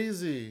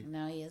crazy.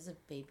 Now he is a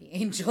baby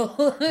angel.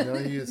 Now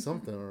he is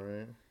something, all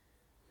right.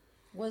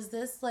 Was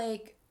this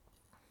like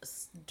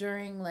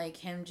during like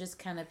him just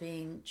kind of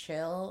being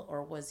chill,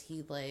 or was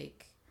he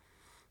like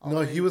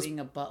No, he was being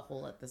a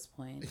butthole at this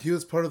point? he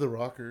was part of the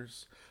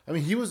Rockers. I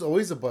mean, he was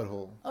always a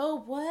butthole.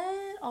 Oh,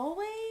 what?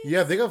 Always?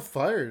 Yeah, they got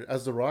fired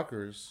as the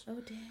Rockers Oh,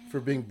 dang. for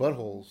being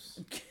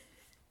buttholes.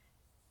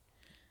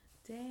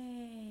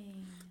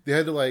 Dang. They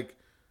had to like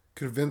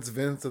convince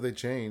Vince that they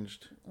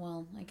changed.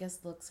 Well, I guess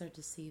looks are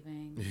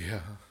deceiving.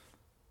 Yeah.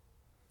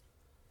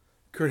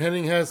 Kurt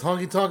Hennig has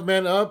Honky Tonk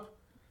Man up.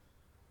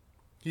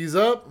 He's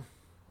up.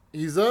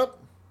 He's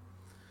up.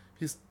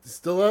 He's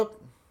still up.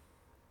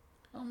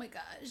 Oh my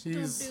gosh,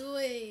 He's- don't do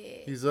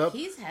it. he's up.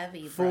 He's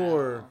heavy, 4,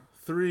 bro.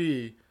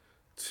 3,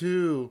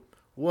 2,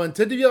 1.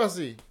 Ted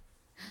DiBiase.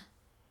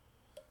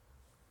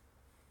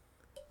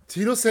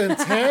 Tito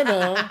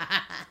Santana.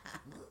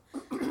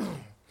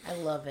 I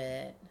love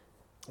it.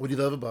 What do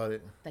you love about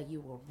it? That you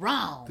were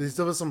wrong. Does he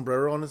still have a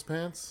sombrero on his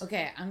pants?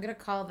 Okay, I'm going to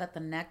call that the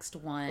next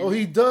one. Oh,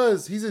 he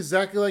does. He's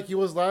exactly like he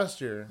was last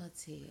year.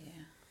 Let's see.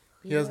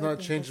 He has Who do I not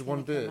think changed is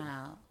one gonna bit. come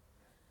out?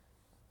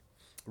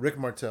 Rick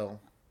Martel.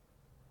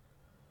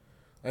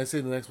 I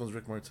say the next one's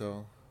Rick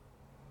Martel.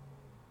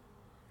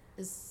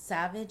 Is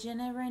Savage in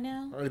it right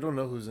now? I don't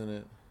know who's in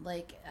it.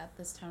 Like at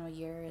this time of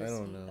year? I Is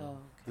don't he? know. Oh, okay.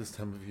 This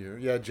time of year.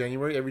 Yeah,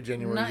 January. Every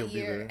January Not he'll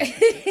year.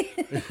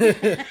 be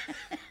there.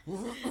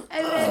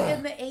 I meant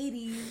in the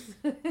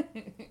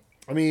 80s.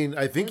 I mean,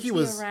 I think he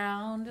was.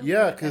 around.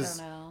 Yeah, Like, I because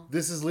don't know.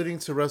 this is leading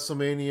to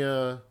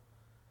WrestleMania.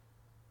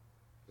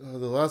 The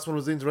last one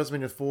was leading to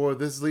WrestleMania 4.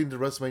 This is leading to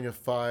WrestleMania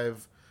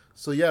 5.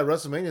 So yeah,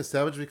 WrestleMania,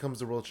 Savage becomes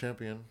the world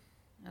champion.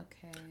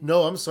 Okay.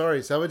 No, I'm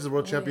sorry. Savage is the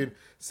world Wait. champion.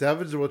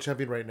 Savage is the world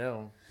champion right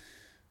now.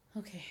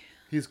 Okay.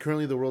 He's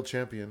currently the world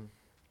champion.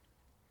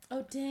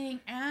 Oh,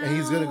 dang. Ow. And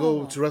he's going to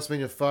go to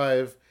WrestleMania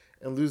 5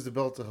 and lose the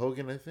belt to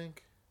Hogan, I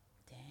think.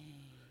 Dang.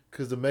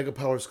 Because the Mega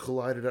Powers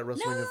collided at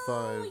WrestleMania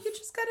No, 5. you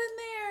just got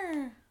in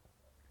there.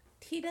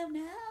 Tito,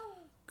 no.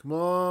 Come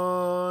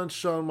on,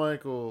 Shawn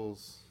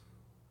Michaels.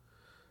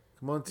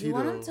 Come on, Tito. You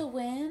want him to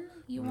win?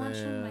 You want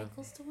Shawn Nah.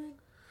 Michaels to win?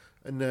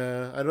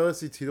 Nah, I'd rather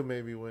see Tito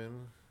maybe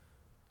win.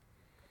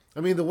 I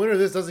mean, the winner of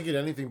this doesn't get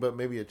anything but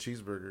maybe a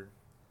cheeseburger.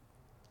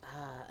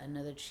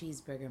 Another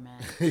cheeseburger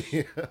match.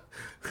 Yeah,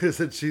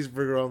 there's a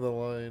cheeseburger on the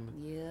line.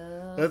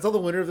 Yeah. That's all the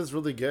winner of this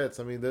really gets.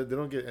 I mean, they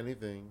don't get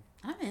anything.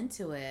 I'm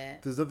into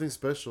it. There's nothing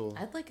special.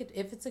 I'd like it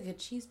if it's a good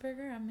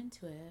cheeseburger. I'm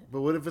into it.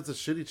 But what if it's a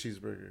shitty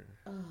cheeseburger?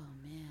 Oh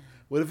man.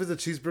 What if it's a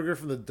cheeseburger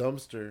from the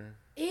dumpster?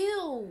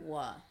 Ew.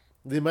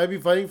 They might be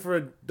fighting for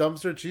a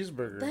dumpster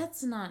cheeseburger.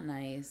 That's not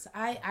nice.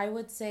 I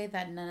would say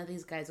that none of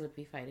these guys would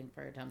be fighting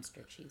for a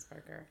dumpster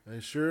cheeseburger. I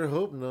sure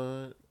hope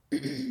not.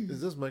 Is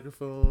this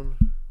microphone?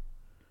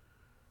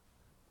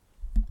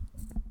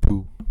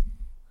 Boo.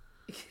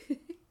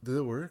 Did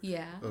it work?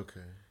 Yeah. Okay.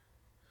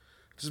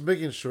 Just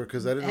making sure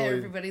because I didn't know.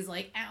 Everybody's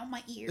like, ow,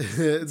 my ears.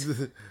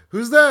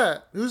 Who's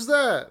that? Who's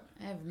that?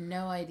 I have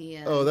no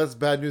idea. Oh, that's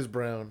Bad News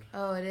Brown.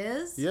 Oh, it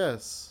is?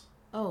 Yes.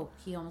 Oh,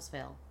 he almost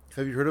failed.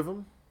 Have you heard of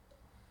him?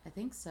 I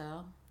think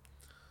so.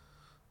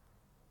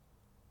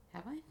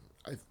 Have I?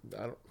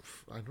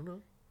 I don't know.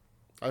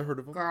 I heard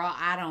of him. Girl,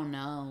 I don't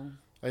know.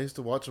 I used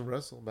to watch him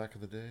wrestle back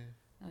in the day.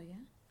 Oh yeah.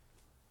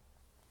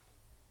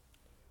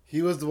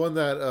 He was the one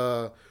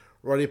that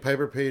Roddy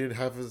Piper painted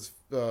half his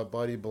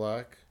body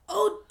black.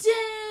 Oh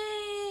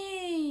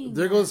dang!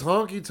 There goes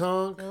Honky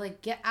Tonk. They're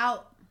like, get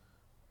out.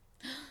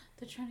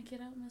 They're trying to get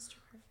out, Mr.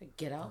 Perfect.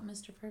 Get out,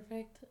 Mr.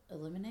 Perfect.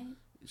 Eliminate.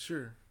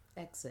 Sure.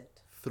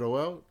 Exit. Throw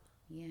out.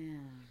 Yeah.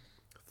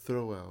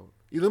 Throw out.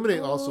 Eliminate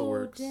also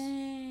works.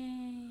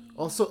 Dang.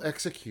 Also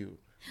execute.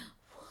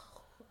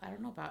 I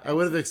don't know about. I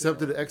would have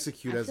accepted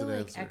execute as I an feel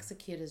like answer.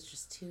 execute is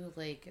just too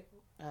like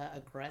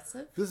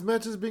aggressive. This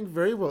match is being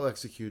very well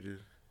executed.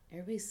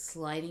 Everybody's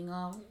sliding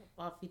off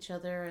each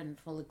other and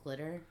full of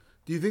glitter.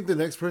 Do you think the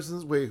next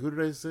person's... Wait, who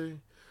did I say?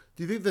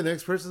 Do you think the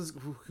next person's...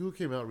 Who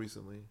came out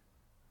recently?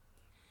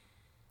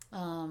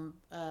 Tito.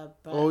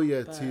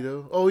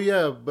 Oh,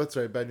 yeah, that's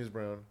right. Bad News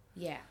Brown.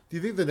 Yeah. Do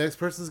you think the next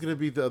person's going to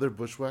be the other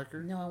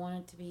Bushwhacker? No, I want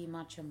it to be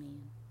Macho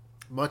Man.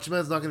 Macho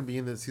Man's not going to be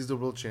in this. He's the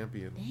world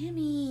champion. Damn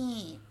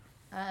it.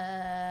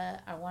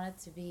 I want it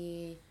to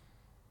be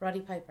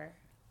Roddy Piper.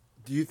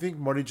 Do you think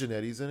Marty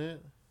Jannetty's in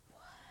it?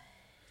 What?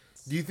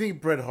 Do you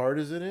think Bret Hart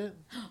is in it?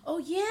 Oh,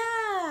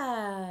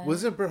 yeah.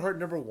 Wasn't Bret Hart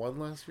number 1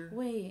 last year?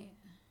 Wait.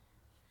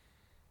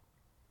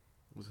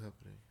 What's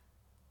happening?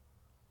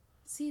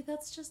 See,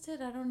 that's just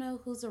it. I don't know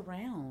who's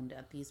around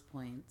at these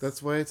points.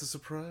 That's why it's a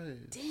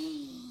surprise.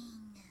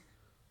 Dang.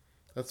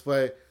 That's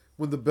why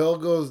when the bell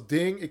goes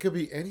ding, it could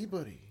be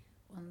anybody.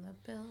 When the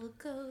bell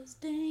goes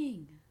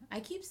ding. I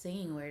keep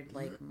saying weird,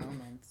 like,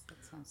 moments.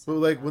 That sounds so. But,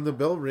 like, when the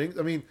bell rings,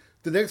 I mean,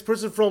 the next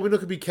person, for all we know,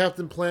 could be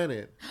Captain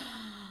Planet.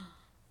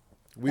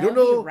 We don't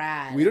know.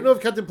 Rad. We don't know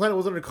if Captain Planet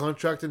was under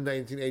contract in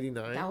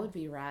 1989. That would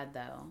be rad,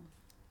 though.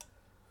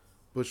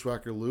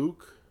 Bushwhacker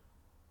Luke.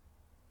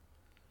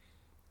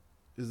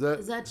 Is that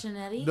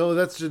Jannetty? No,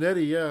 that's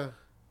Jannetty. Yeah.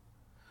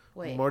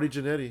 Wait. Marty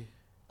Jannetty.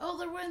 Oh,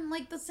 they're wearing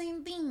like the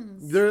same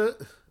things.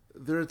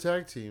 They're a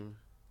tag team.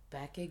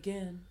 Back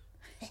again.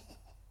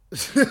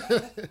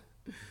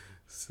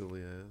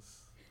 Silly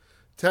ass.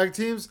 Tag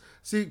teams.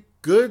 See,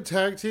 good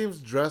tag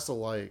teams dress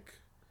alike.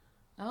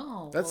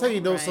 Oh. That's how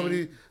you know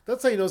somebody.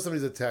 That's how you know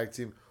somebody's a tag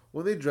team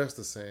when they dress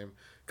the same.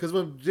 Because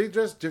when they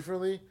dress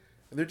differently,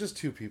 and they're just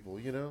two people,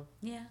 you know.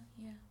 Yeah.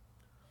 Yeah.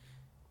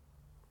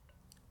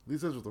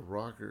 These guys are the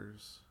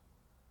Rockers.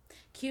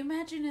 Can you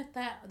imagine if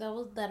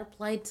that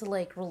applied to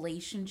like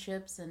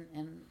relationships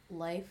and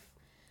life?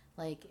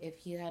 Like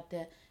if you had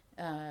to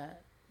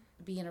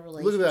be in a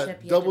relationship. Look at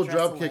that you double had to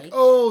dress drop kick. alike.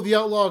 Oh, the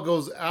outlaw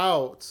goes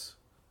out.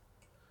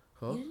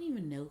 Huh? You didn't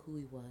even know who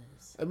he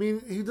was. I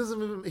mean, he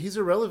doesn't even. He's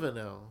irrelevant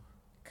now.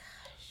 Gosh.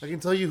 I can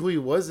tell you who he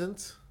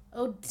wasn't.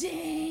 Oh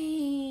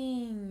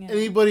dang!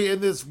 Anybody in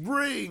this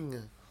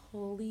ring.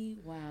 Holy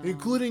wow.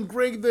 Including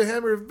Greg the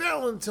Hammer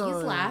Valentine.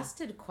 He's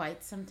lasted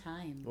quite some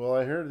time. Well,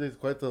 I heard he's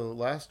quite the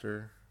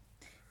laster.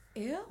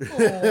 Ew.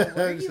 What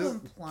are you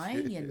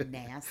implying, you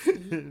nasty?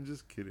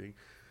 Just kidding.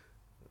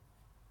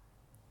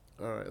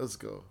 All right, let's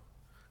go.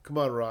 Come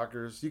on,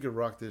 Rockers. You can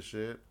rock this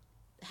shit.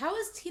 How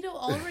is Tito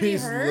already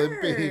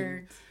hurt?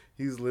 Limping.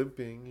 He's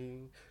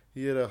limping.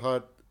 He had a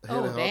hot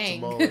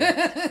dang. tamale.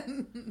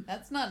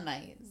 That's not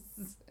nice.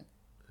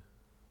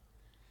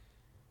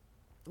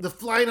 The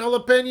flying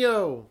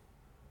jalapeno.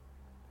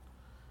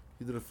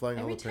 He did a flying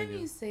Every jalapeno. time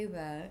you say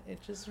that,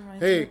 it just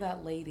reminds me of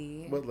that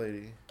lady. What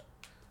lady?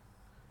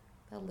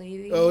 That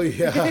lady. Oh,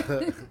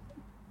 yeah.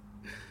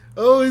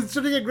 Oh, he's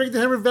trying to get Greg the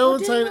Hammer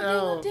Valentine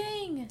out.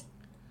 Dang.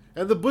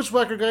 And the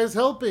Bushwhacker guy is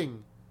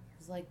helping.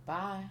 He's like,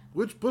 bye.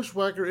 Which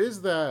Bushwhacker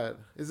is that?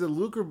 Is it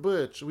Luke or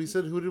Butch? We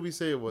said, who did we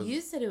say it was?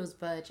 You said it was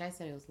Butch. I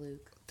said it was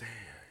Luke. Dang.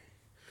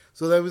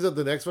 So that means that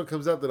the next one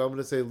comes out that I'm going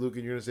to say Luke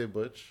and you're going to say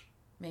Butch?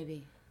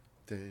 Maybe.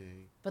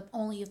 Dang. But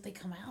only if they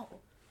come out.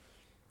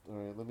 All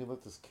right, let me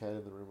let this cat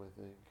in the room, I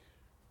think.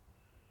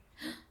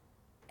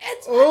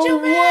 It's Macho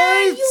Man!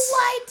 What? You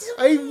lied to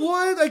me!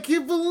 What? I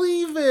can't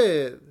believe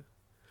it.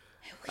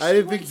 I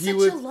didn't think he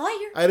would.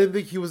 I didn't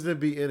think he was going to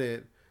be in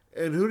it.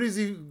 And who does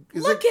he...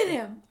 Look at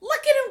him. Look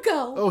at him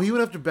go. Oh, he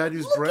went after Bad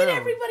News Brown. Look at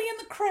everybody in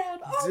the crowd.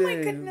 Oh, Dang, my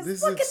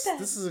goodness. Look at that.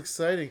 This is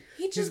exciting.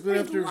 He just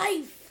breathed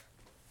life.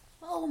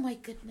 Oh, my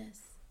goodness.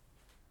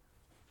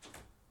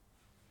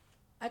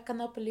 I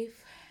cannot believe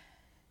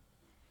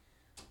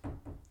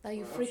that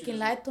you freaking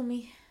lied to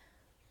me.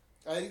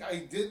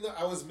 I didn't.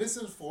 I was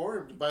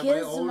misinformed by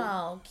Gizmo,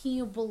 my own... can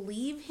you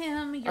believe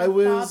him? Your I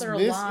was father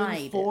lied.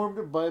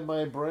 misinformed by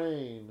my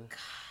brain.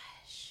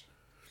 Gosh.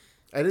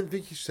 I didn't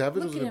think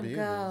Savage was going to be in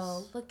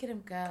this. Look at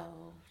him go.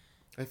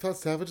 I thought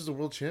Savage is a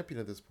world champion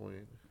at this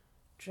point.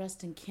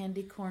 Dressed in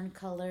candy corn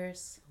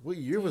colors. What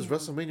year was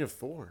WrestleMania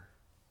 4?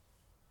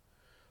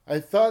 I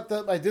thought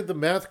that I did the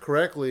math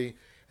correctly,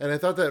 and I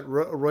thought that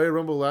Royal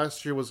Rumble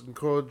last year was in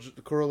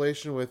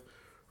correlation with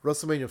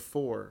WrestleMania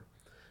 4.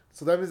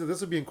 So that means that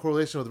this would be in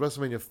correlation with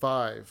WrestleMania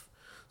 5.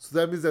 So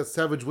that means that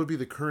Savage would be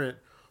the current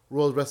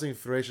World Wrestling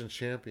Federation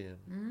champion.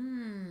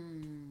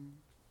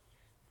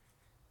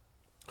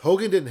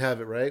 Hogan didn't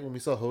have it, right? When we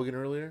saw Hogan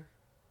earlier?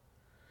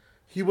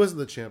 He wasn't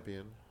the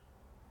champion.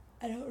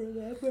 I don't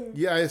remember.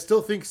 Yeah, I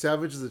still think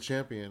Savage is the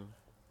champion.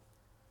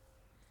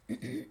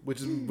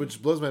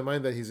 which blows my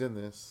mind that he's in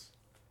this.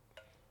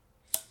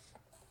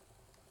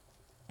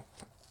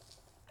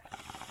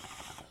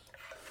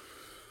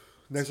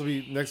 Next will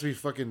be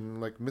fucking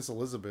like Miss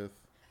Elizabeth.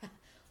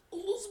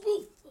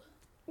 Elizabeth,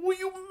 will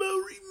you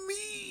marry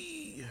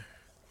me?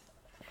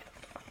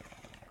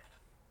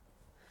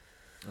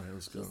 All right,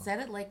 let's go. He said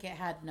it like it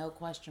had no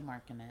question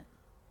mark in it.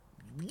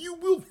 You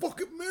will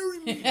fucking marry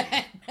me.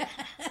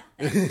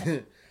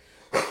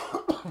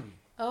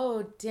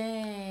 Oh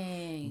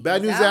dang!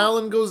 Bad News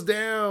Allen goes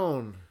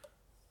down.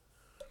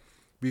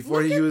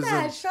 Before Look he at was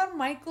that. Shawn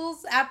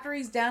Michaels, after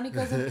he's down, he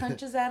goes and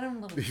punches at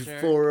him. Little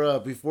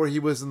jerk. Before he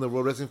was in the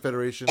World Wrestling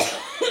Federation,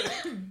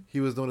 he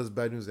was known as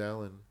Bad News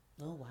Allen.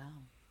 Oh wow!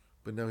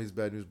 But now he's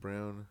Bad News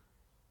Brown.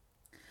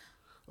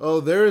 Oh,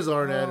 there's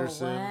Arn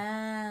Anderson.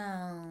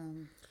 Wow!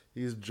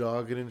 He's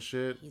jogging and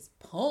shit. He's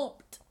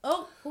pumped.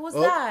 Oh, who was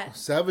that?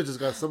 Savage has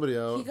got somebody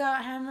out. He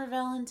got Hammer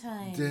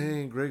Valentine.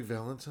 Dang, Greg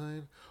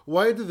Valentine.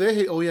 Why do they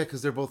hate? Oh yeah,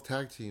 because they're both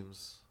tag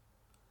teams.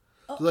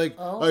 Like,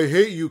 I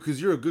hate you because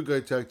you're a good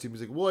guy tag team.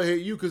 He's like, well, I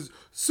hate you because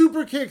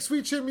super kick,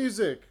 sweet chin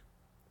music.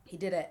 He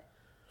did it.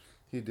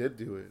 He did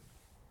do it.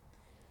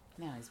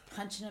 Now he's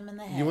punching him in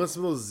the head. You want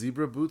some of those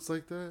zebra boots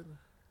like that?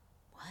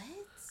 What?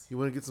 You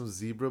want to get some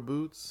zebra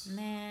boots?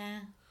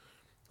 Nah.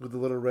 With the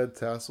little red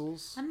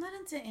tassels? I'm not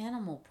into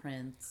animal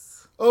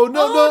prints. Oh,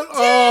 no. Dang!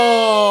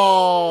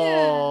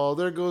 Oh,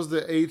 there goes the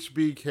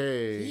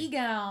HBK. He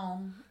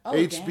gone. Oh,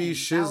 HB dang.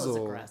 Shizzle. That was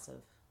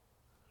aggressive.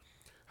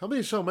 How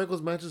many Shawn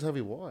Michaels matches have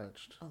you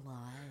watched? A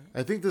lot.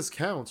 I think this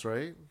counts,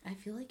 right? I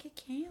feel like it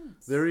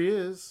counts. There he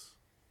is.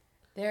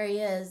 There he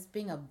is,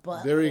 being a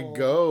butthole. There he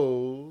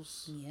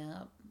goes.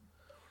 Yep.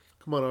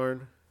 Come on,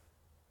 Arn.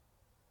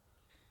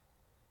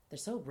 They're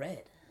so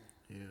red.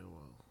 Yeah,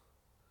 well.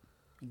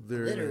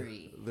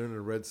 Glittery. They're in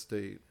a red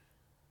state.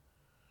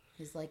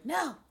 He's like,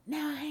 no,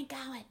 I ain't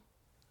going.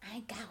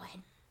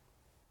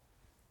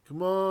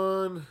 Come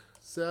on,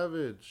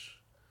 Savage.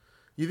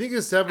 You think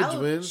if Savage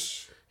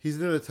wins,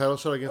 he's in a title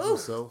shot against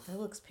himself? That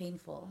looks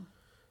painful.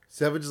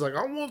 Savage is like,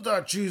 I want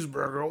that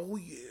cheeseburger. Oh,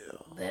 yeah.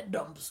 That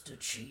dumpster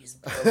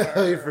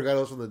cheeseburger. He forgot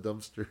it was from the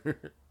dumpster.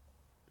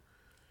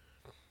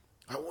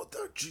 I want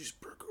that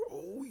cheeseburger.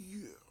 Oh,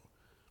 yeah.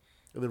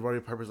 And then Roddy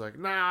Piper's like,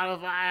 not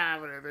if I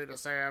have anything to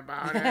say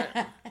about it.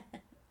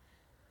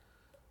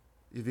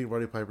 You think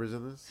Roddy Piper's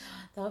in this?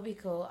 That would be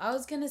cool. I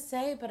was going to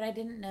say, but I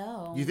didn't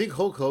know. You think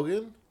Hulk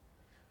Hogan?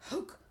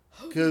 Hulk.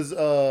 Because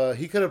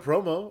he cut a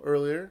promo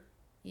earlier.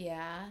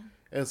 Yeah.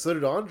 And so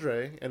did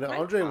Andre. And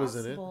Andre was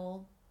in it.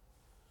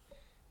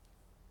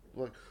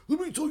 Like, let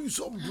me tell you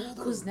something,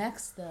 brother. Who's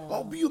next, though?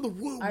 I'll be in the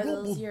Royal Rumble, Are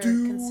those your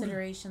dude.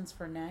 considerations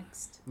for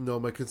next? No,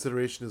 my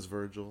consideration is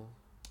Virgil.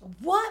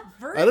 What?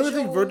 Virgil? I don't even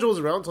think Virgil was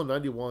around until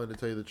 91, to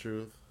tell you the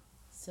truth.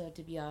 So,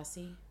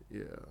 DiBiase?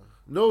 Yeah.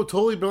 No,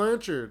 Tully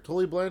Blanchard.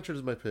 Tully Blanchard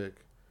is my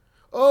pick.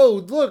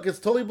 Oh, look, it's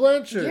Tully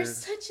Blanchard. You're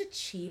such a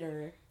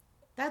cheater.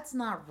 That's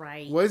not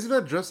right. Why is he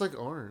not dressed like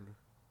Arn?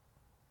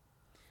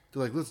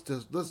 They're like, let's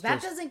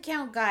That doesn't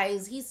count,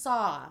 guys. He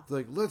saw. They're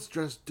like, let's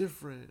dress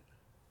different.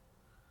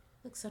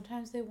 Look,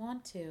 sometimes they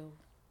want to.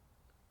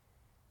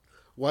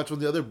 Watch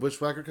when the other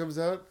Bushwhacker comes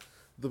out,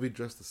 they'll be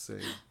dressed the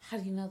same. How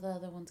do you know the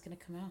other one's gonna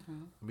come out,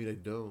 huh? I mean, I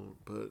don't,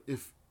 but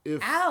if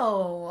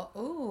Ow!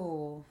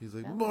 Ooh. he's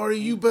like, Marty,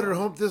 you better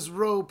hump this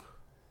rope.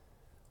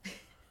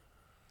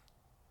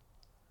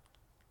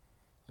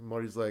 And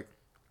Marty's like,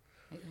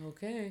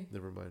 okay.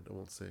 never mind, I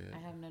won't say it. I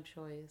have no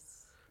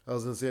choice. I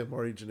was gonna say a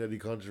Marty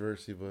Jannetty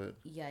controversy,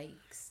 but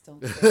Yikes!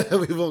 Don't say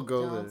it. we won't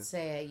go there. Don't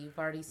say it. You've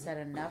already said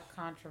enough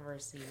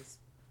controversies.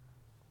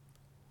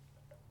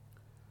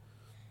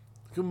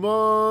 Come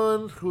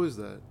on, who is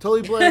that?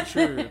 Tully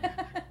Blanchard.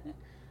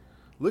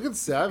 Look at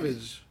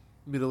Savage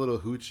being a little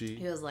hoochie.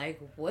 He was like,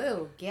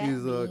 "Whoa, get He's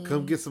me!"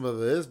 come get some of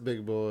this,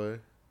 big boy.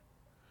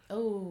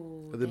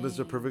 Oh. And then dang.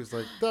 Mr. Perfect's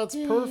like, that's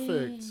Dang.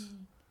 perfect.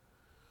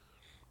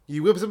 He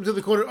whips him to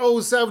the corner.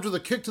 Oh, Savage with a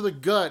kick to the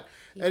gut.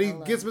 And he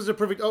gets Mr.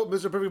 Perfect. Oh,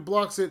 Mr. Perfect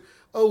blocks it.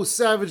 Oh,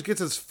 Savage gets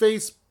his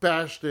face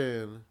bashed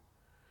in.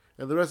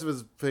 And the rest of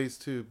his face,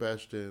 too,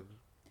 bashed in.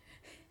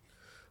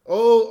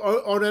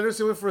 Oh, Arn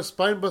Anderson went for a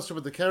spine buster,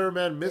 but the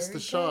cameraman missed the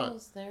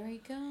shot. There he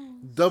goes.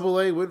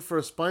 Double A went for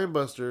a spine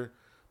buster,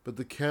 but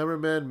the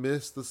cameraman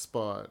missed the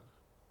spot.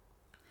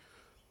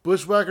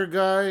 Bushwhacker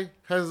guy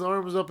has his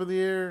arms up in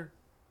the air.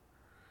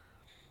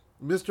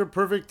 Mr.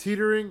 Perfect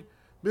teetering.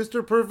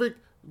 Mr. Perfect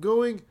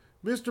going.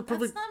 Mr.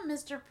 Perfect. That's not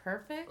Mr.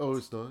 Perfect. Oh,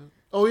 it's not?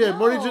 Oh, yeah. No.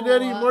 Marty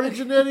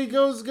Jannetty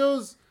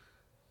goes.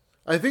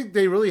 I think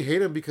they really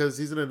hate him because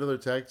he's in another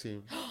tag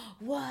team.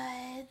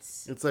 What?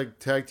 It's like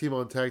tag team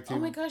on tag team.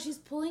 Oh my gosh, he's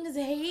pulling his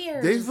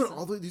hair. They put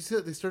all the. You see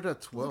that they started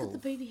at 12. Look at the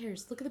baby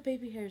hairs. Look at the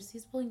baby hairs.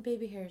 He's pulling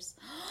baby hairs.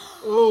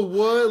 Oh,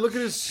 what? Look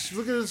at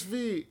his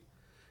feet.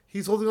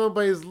 He's holding on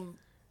by his.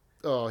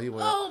 Oh, he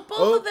went. Oh,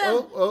 both of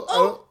them.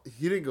 Oh.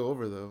 He didn't go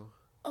over though.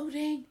 Oh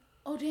dang.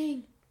 Oh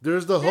dang.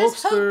 There's the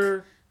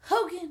Hulkster.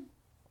 Hogan.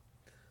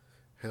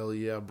 Hell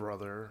yeah,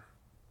 brother.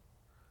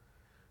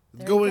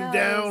 There Going he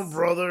down, goes.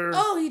 brother.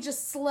 Oh, he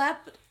just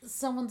slapped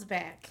someone's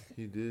back.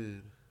 He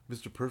did.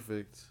 Mr.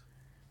 Perfect.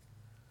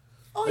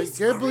 Oh, I he's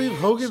can't believe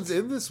scratched. Hogan's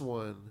in this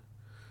one.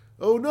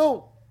 Oh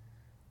no!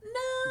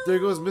 No. There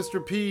goes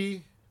Mr.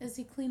 P. Is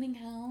he cleaning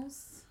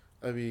house?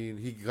 I mean,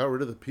 he got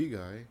rid of the P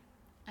guy.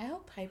 I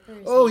hope Piper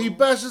is. Oh, he in it.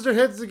 bashes their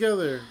heads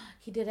together.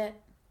 He did it.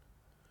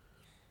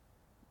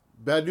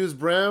 Bad News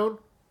Brown.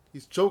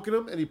 He's choking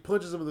him and he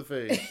punches him in the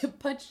face.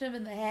 Punched him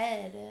in the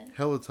head.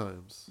 Hella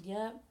times.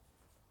 Yep.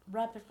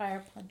 Rapid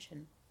fire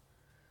punching.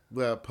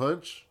 Yeah,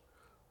 punch.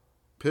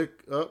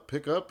 Pick up.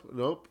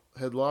 Nope.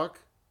 Headlock.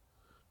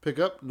 Pick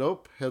up.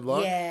 Nope.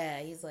 Headlock. Yeah,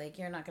 he's like,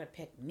 you're not going to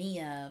pick me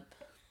up.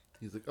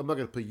 He's like, I'm not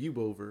going to put you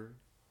over.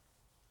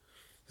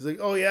 He's like,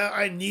 oh yeah,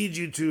 I need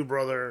you to,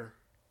 brother.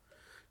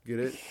 Get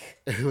it?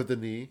 With the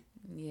knee.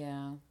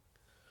 Yeah.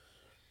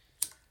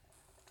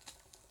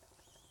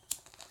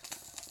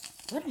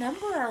 What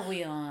number are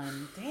we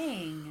on?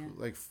 Dang.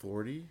 Like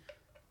 40?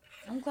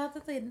 I'm glad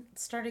that they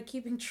started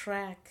keeping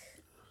track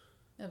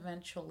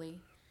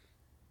eventually.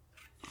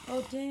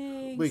 Oh,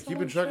 dang. Wait,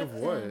 someone keeping track of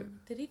tripped what? him.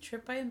 Did he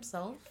trip by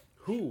himself?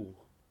 Who?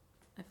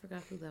 I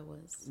forgot who that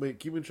was. Wait,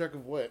 keeping track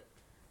of what?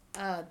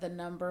 The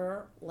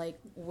number, like,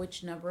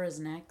 which number is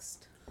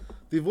next?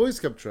 The voice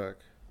kept track.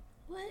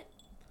 What?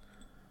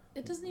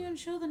 It doesn't even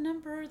show the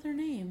number or their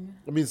name.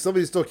 I mean,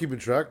 somebody's still keeping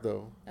track,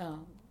 though.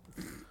 Oh.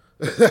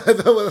 I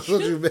thought that's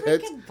what you meant.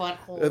 Freaking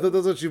butthole. I thought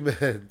that's what you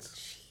meant.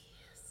 Jeez.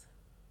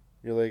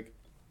 You're like,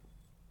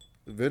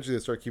 eventually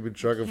they start keeping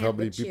track of how Can't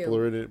many with people you.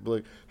 are in it. But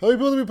like, how many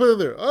people did we put in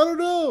there? I don't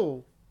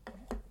know.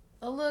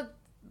 Oh,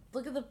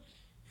 look at the...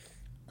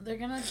 They're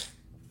gonna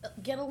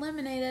get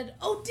eliminated.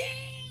 Oh,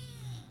 dang!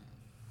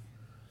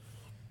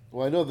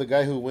 Well, I know the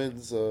guy who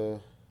wins. I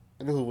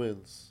know who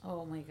wins,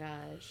 Oh, my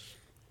gosh.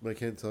 but I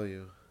can't tell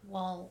you.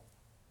 Well,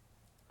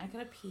 I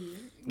gotta pee.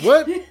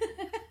 What?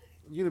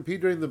 You gonna pee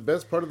during the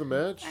best part of the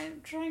match?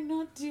 I'm trying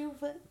not to,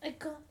 but I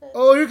got it.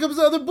 Oh, here comes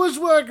the other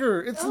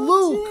bushwhacker. It's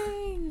Luke.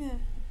 Dang.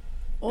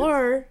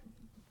 Or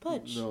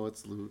Butch. No,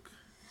 it's Luke.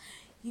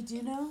 You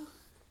do know?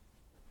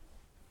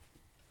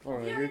 All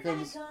right, You're here bad,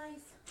 comes guys.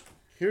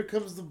 here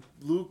comes the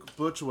Luke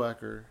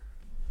bushwhacker,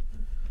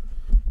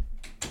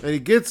 and he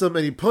gets him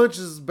and he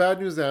punches Bad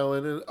News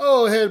Allen and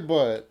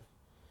headbutt,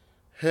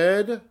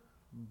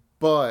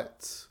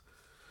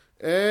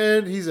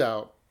 and he's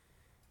out.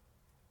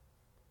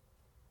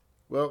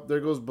 Well, there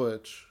goes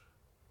Butch.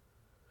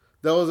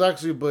 That was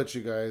actually Butch,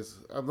 you guys.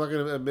 I'm not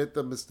going to admit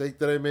the mistake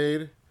that I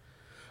made.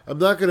 I'm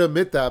not going to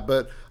admit that,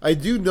 but I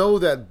do know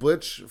that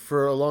Butch,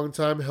 for a long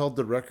time, held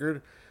the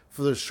record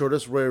for the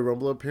shortest Royal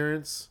Rumble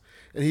appearance.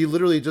 And he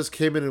literally just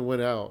came in and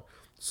went out.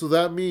 So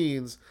that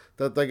means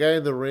that the guy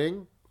in the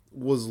ring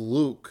was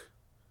Luke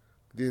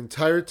the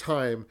entire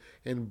time,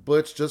 and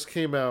Butch just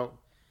came out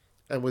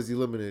and was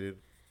eliminated.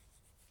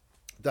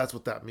 That's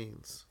what that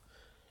means.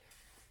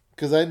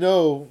 Because I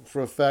know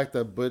for a fact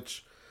that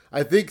Butch,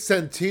 I think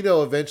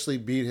Santino eventually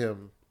beat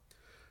him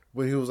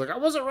when he was like, I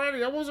wasn't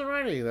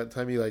ready. That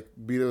time he like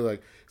beat him,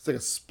 like, it's like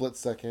a split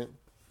second.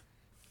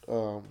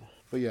 But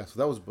yeah, so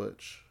that was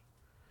Butch.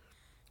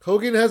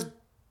 Hogan has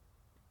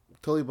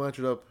Tully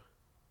Blanchard up.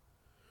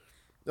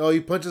 Oh, he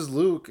punches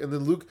Luke, and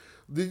then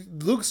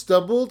Luke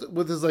stumbled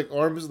with his like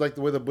arms like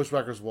the way the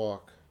bushwhackers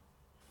walk.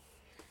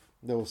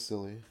 That was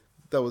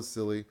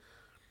silly.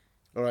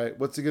 All right,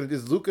 what's he gonna do?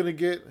 Is Luke gonna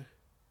get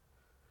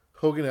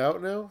Hogan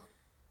out now?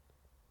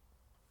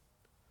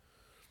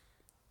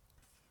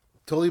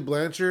 Tully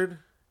Blanchard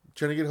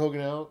trying to get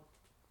Hogan out.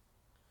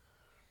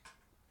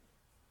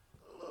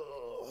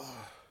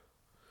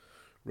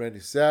 Randy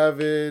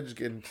Savage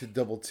getting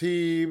double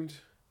teamed.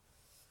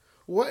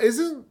 What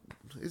isn't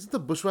the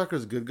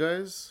Bushwhackers good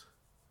guys?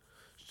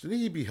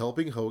 Shouldn't he be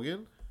helping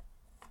Hogan?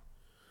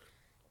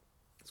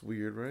 It's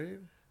weird, right?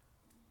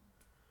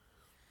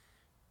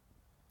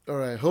 All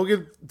right,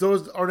 Hogan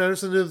throws Arn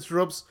Anderson into the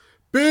ropes.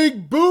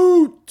 Big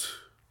boot!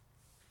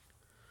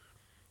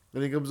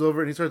 And he comes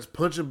over and he starts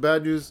punching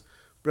Bad News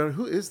Brown.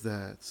 Who is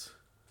that?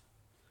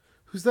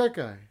 Who's that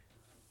guy?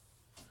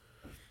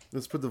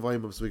 Let's put the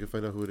volume up so we can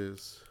find out who it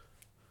is.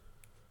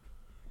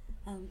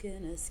 I'm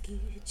gonna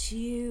get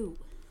you.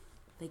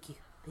 Thank you.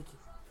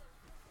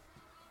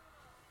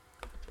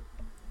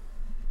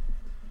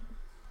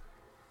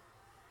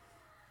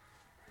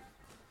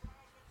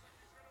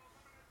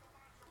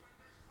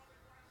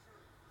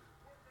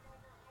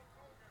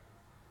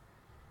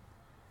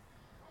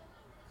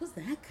 Who's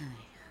that guy?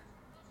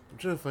 I'm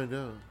trying to find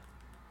out.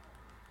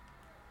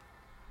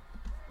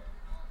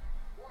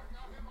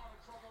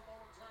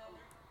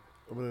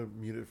 I'm going to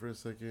mute it for a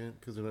second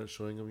because they're not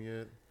showing them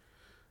yet.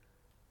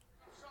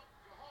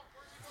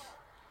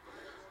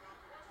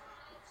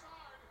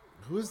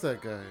 Who is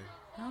that guy?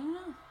 I don't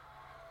know.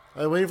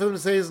 I'm waiting for them to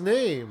say his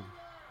name.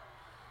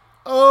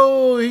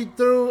 Oh, he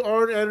threw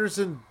Arn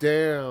Anderson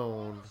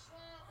down.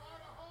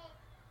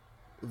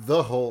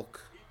 The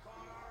Hulk.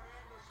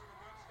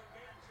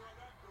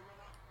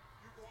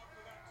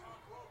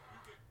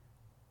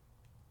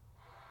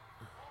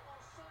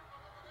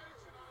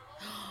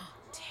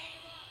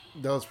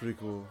 That was pretty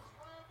cool.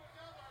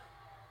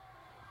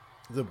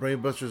 The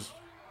Brainbusters.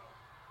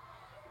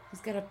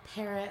 He's got a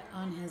parrot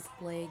on his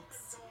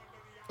legs.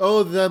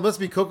 Oh, that must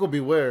be Coco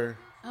Beware.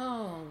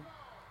 Oh,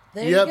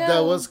 there Yep, you go.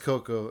 that was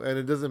Coco, and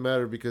it doesn't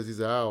matter because he's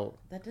out.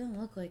 That didn't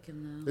look like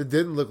him though. It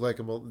didn't look like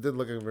him. It didn't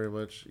look like him very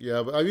much.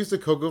 Yeah, but I'm used to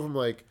Coco from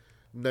like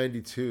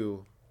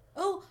 '92.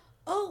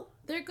 Oh,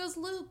 there goes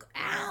Luke.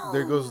 Ow.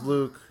 There goes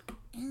Luke.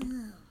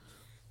 Ew.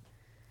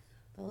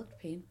 That looked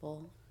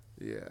painful.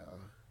 Yeah.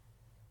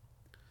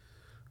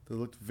 That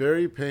looked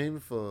very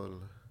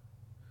painful.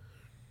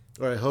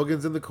 All right,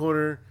 Hogan's in the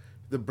corner.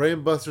 The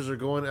Brainbusters are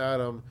going at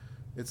him.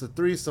 It's a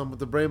threesome with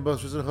the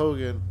Brainbusters and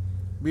Hogan.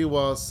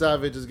 Meanwhile,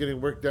 Savage is getting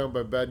worked down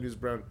by Bad News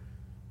Brown.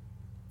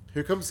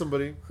 Here comes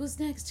somebody. Who's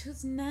next?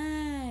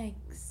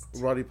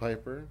 Roddy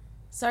Piper.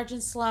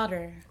 Sergeant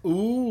Slaughter.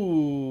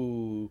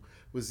 Ooh.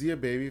 Was he a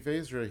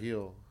babyface or a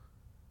heel?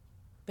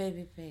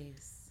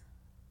 Babyface.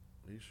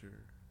 Are you sure?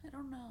 I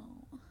don't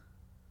know.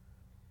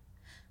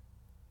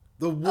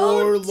 The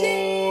Warlord.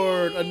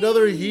 dang.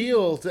 Another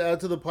heel to add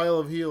to the pile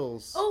of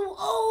heels.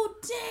 Oh,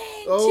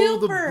 dang. Oh,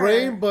 the Twofer.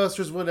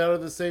 Brainbusters went out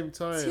at the same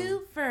time.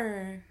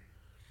 Twofer.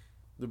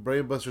 The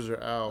Brainbusters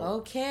are out.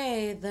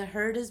 Okay, the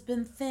herd has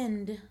been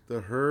thinned.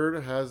 The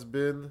herd has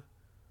been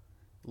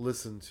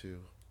listened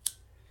to.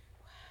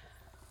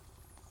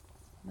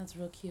 That's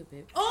real cute,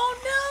 babe.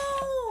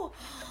 Oh,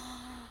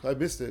 no! I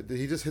missed it. Did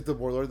he just hit the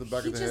Warlord in the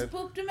back He of the just head?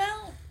 booped him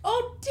out.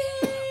 Oh,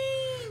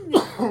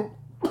 dang!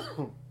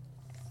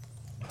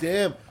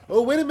 Damn.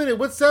 Oh, wait a minute.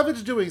 What's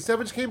Savage doing?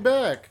 Savage came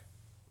back.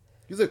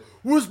 He's like,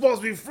 we're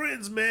supposed to be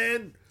friends,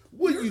 man.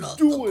 What are you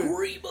doing?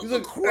 He's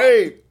like,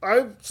 hey,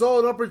 I saw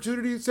an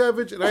opportunity,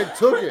 Savage, and I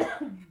took it.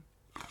 I'm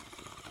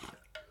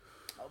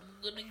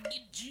gonna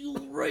get you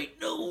right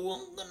now.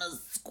 I'm gonna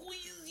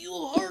squeeze you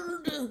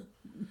hard.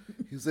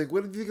 He's like,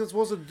 what do you think I'm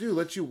supposed to do?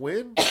 Let you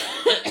win?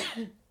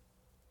 Randy,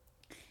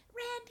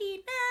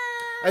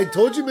 no. I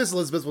told you Miss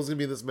Elizabeth was going to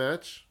be in this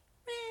match.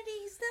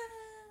 Randy,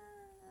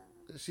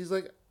 stop. She's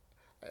like,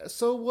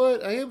 so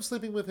what? I am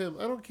sleeping with him.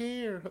 I don't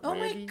care. Oh,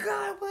 Randy. my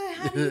God.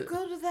 How do you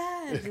go to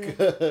that?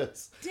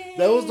 Because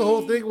that was the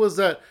whole thing, was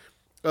that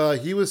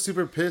he was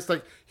super pissed.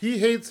 Like, he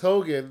hates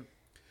Hogan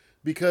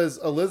because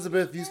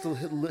Elizabeth used to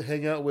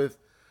hang out with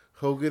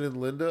Hogan and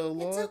Linda a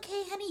lot. It's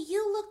okay, honey.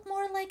 You look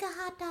more like a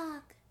hot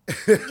dog.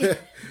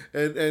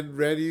 and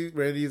Randy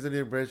is in the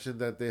impression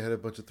that they had a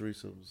bunch of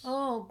threesomes.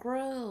 Oh,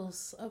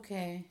 gross.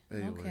 Okay.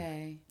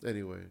 Anyway.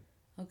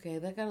 Okay,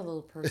 that got a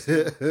little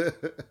personal.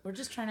 We're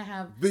just trying to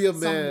have Be a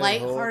some man,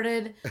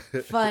 lighthearted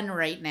fun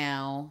right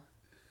now.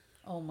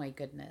 Oh my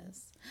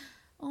goodness.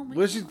 Oh my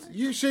god.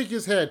 You shake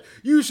his hand.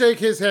 You shake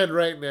his hand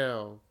right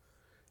now.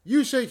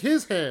 You shake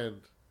his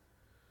hand.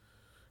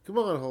 Come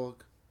on,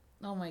 Hulk.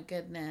 Oh my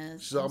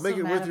goodness. She's like, I'll make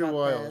it worth your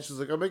while. She's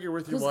like, I'll make it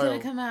worth your while. Who's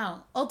gonna come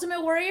out?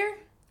 Ultimate Warrior?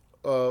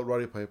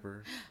 Roddy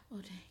Piper. Oh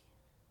dang.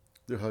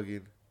 They're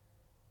hugging.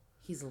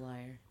 He's a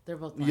liar. They're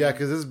both lying. Yeah,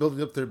 because this is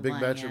building up their big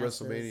Lying match at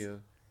asses. WrestleMania.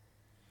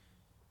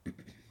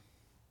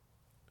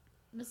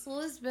 Miss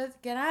Elizabeth,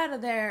 get out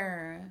of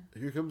there.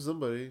 Here comes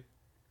somebody.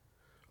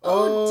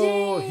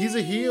 Oh, dang. He's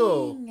a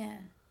heel.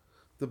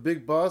 The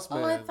big boss man.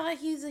 Oh, I thought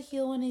he's a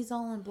heel when he's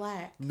all in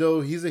black.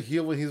 No, he's a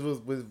heel when he's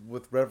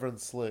with Reverend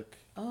Slick.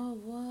 Oh,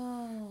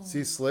 whoa.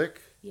 See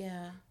Slick?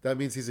 Yeah. That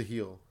means he's a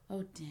heel.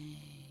 Oh, dang.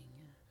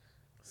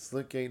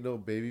 Slick ain't no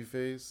baby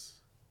face.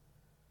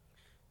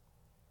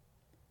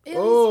 Ew,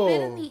 Oh. he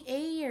spit in the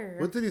air.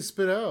 What did he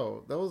spit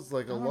out? That was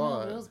like a I don't know,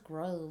 lot. it was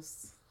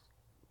gross.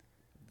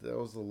 That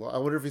was a lot. I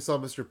wonder if he saw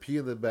Mr. P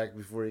in the back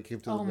before he came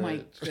to the Oh my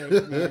match.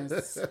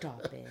 goodness.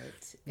 Stop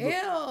it.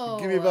 Ew.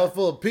 Give me a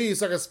mouthful of pee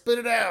so I can spit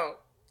it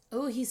out.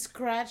 Oh, he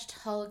scratched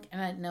Hulk,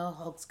 and I know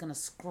Hulk's gonna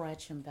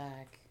scratch him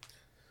back.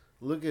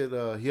 Look at,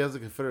 he has a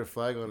Confederate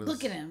flag on his...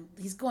 Look at him.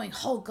 He's going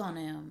Hulk on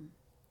him.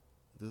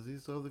 Does he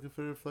still have the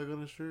Confederate flag on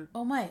his shirt?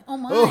 Oh my. Oh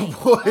my. Oh,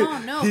 boy.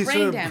 Oh no. He's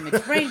Brain trying to-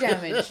 damage. Brain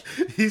damage.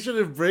 He's trying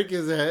to break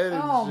his head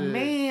and Oh shit.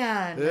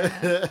 man.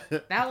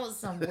 That was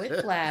some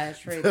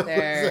whiplash right That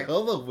there. was a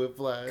hell of a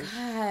whiplash.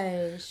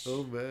 Gosh.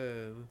 Oh,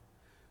 man.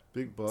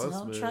 Big boss,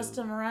 Don't man. trust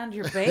him around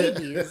your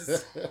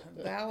babies.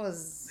 That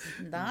was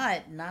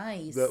not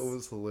nice. That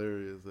was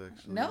hilarious,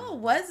 actually. No, it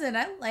wasn't.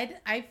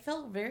 I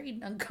felt very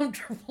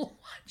uncomfortable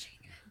watching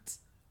it.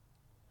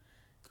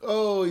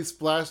 Oh, he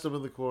splashed him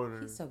in the corner.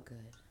 He's so good.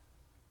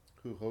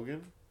 Who,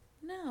 Hogan?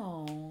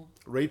 No.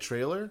 Ray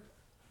Trailer?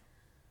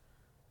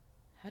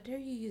 How dare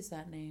you use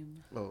that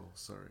name? Oh,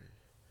 sorry.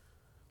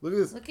 Look at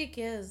this Look at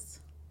Giz.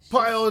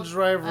 pile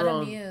driver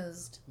on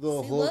Unamused.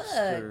 the See,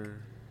 Hulkster. look.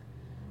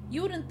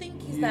 You wouldn't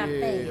think he's that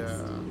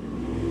phased.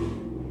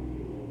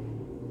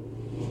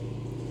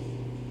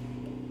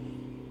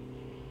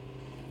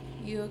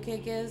 You okay,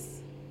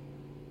 Giz?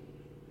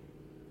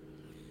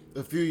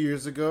 A few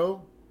years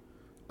ago,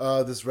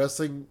 this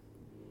wrestling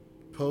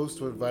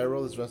post went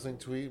viral. This wrestling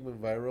tweet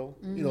went viral.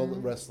 Mm-hmm. You know, the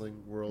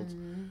wrestling world.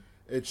 Mm-hmm.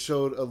 It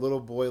showed a little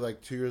boy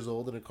like 2 years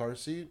old in a car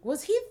seat.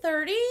 Was he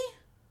 30?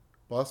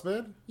 Boss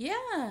man?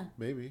 Yeah.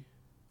 Maybe.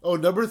 Oh,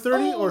 number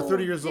 30 or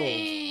 30 years old?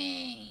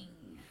 Dang.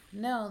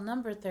 No,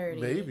 number 30.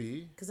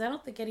 Maybe. Because I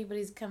don't think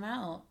anybody's come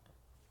out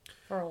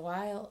for a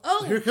while.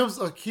 Oh, Here comes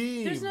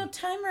Akeem. there's no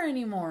timer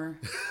anymore.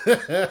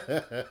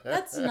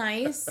 That's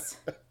nice.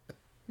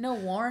 No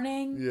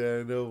warning.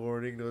 Yeah, no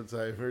warning, no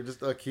timer.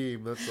 Just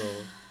Akeem, that's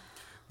all.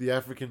 The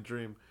African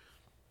Dream.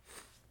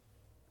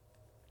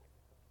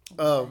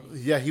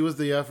 Yeah, he was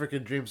the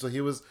African Dream. So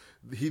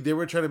they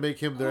were trying to make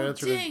him their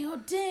answer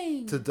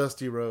to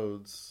Dusty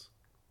Rhodes.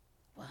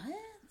 What?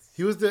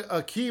 He was the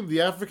Akeem,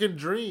 the African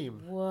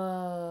Dream.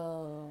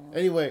 Whoa.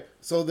 Anyway,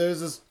 so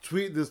there's this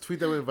tweet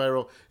that went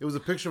viral. It was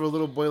a picture of a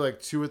little boy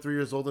like 2 or 3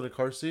 years old in a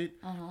car seat,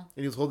 and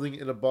he was holding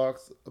in a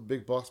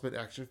big Bossman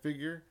action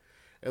figure,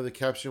 and the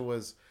caption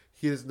was,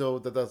 he doesn't know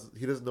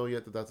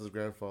yet that that's his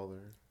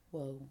grandfather.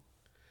 Whoa.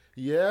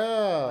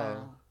 Yeah.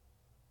 Wow.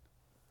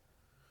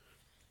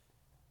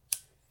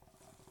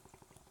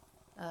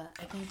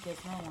 I think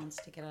Gizmo wants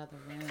to get out of the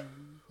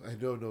room. I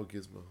know, no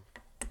Gizmo.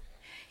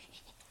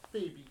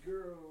 Baby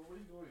girl, where are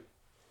you going?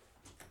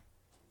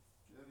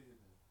 Get out of here,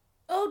 man.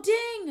 Oh,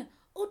 dang!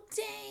 Oh,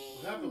 dang!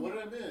 What happened? What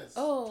did I miss?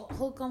 Oh,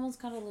 Hulk almost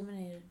got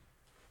eliminated.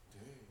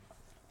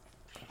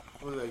 Dang.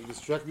 Oh, you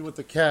distract me with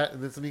the cat,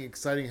 and then something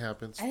exciting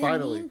happens. I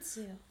Finally. didn't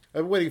mean to.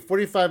 I've been waiting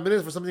 45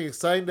 minutes for something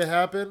exciting to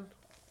happen.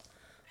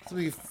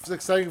 Something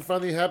exciting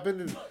finally happened,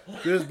 and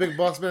there's Big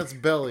Boss Man's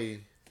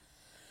belly.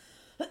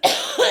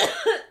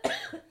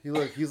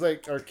 He's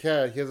like our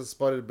cat. He has a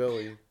spotted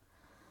belly.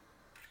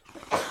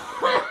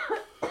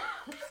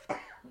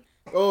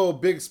 Oh,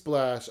 big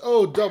splash.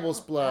 Oh, double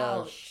splash.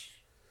 Ouch.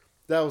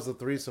 That was a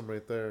threesome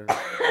right there.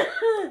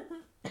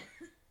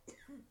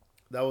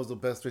 That was the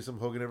best threesome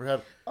Hogan ever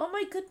had. Oh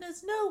my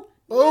goodness, no.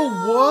 Oh,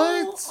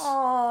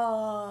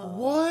 No.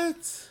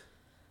 what?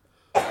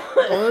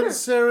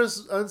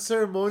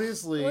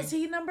 Unceremoniously. Was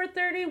he number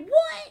 30?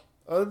 What?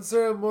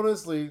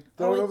 Unceremoniously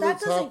thrown over the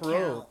top rope.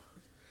 Count.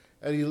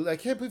 And I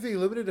can't believe they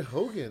eliminated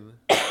Hogan.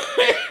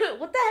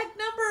 What the heck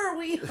number are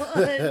we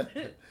on?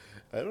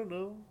 I don't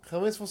know. How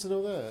am I supposed to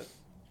know that?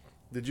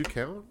 Did you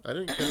count? I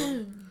didn't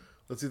count.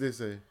 Let's see what they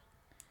say.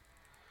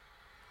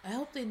 I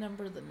hope they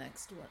number the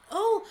next one.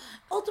 Oh,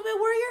 Ultimate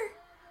Warrior?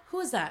 Who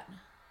is that?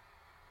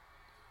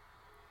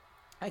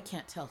 I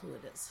can't tell who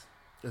it is.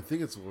 I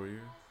think it's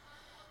Warrior.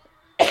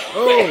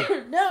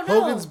 Oh! No.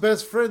 Hogan's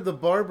best friend, the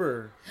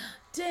barber.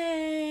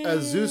 Dang.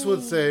 As Zeus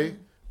would say,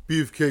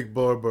 Beefcake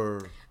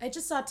Barber. I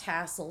just saw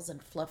tassels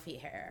and fluffy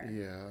hair.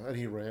 Yeah, and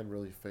he ran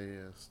really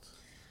fast.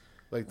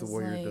 Like the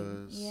Warrior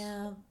does.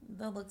 Yeah,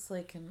 that looks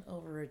like an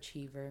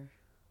overachiever.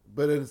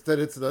 But instead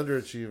it's an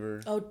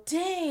underachiever. Oh,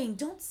 dang.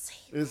 Don't say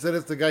that. Instead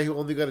it's the guy who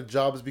only got a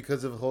job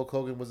because of Hulk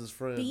Hogan was his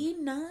friend. Be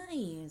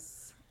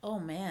nice. Oh,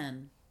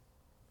 man.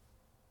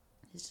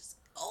 He's just...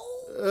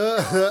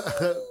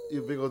 Oh.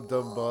 You big old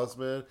dumb boss,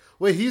 man.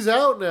 Wait, he's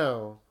out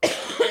now.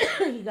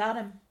 You got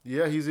him.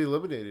 Yeah, he's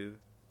eliminated.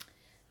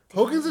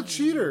 Hogan's a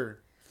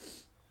cheater.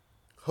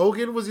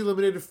 Hogan was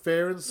eliminated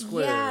fair and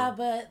square. Yeah,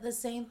 but the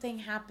same thing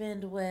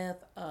happened with,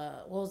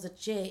 what was it,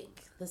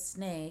 Jake, the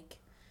snake.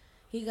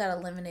 He got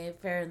eliminated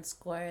fair and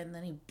square, and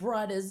then he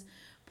brought his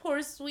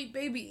poor sweet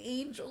baby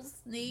angel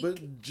snake.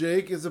 But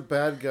Jake is a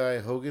bad guy.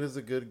 Hogan is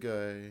a good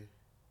guy.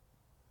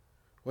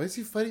 Why is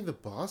he fighting the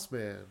boss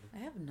man? I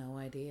have no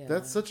idea.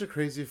 That's such a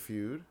crazy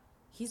feud.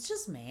 He's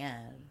just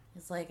mad.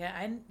 It's like,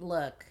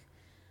 look,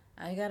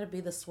 I gotta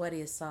be the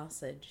sweatiest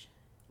sausage.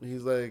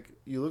 He's like,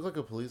 you look like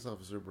a police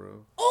officer,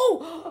 bro.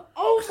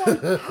 Oh my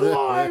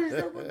gosh,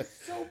 that looks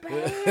so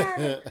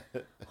bad.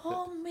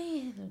 Oh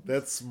man.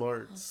 That's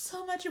smarts.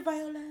 So much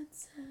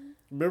violence.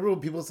 Remember when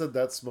people said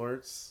that's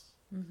smarts?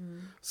 Mm-hmm.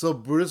 So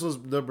Brutus was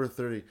number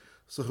 30.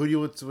 So who do you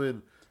want to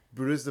win?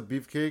 Brutus the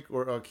Beefcake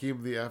or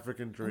Akeem the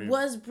African Dream?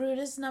 Was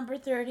Brutus number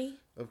 30?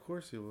 Of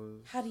course he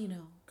was. How do you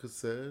know? Cause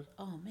said.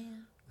 Oh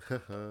man.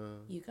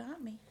 You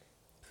got me.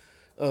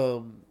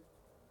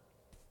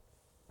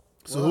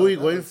 So Whoa, who are you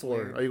that going looks for?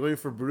 weird. Are you going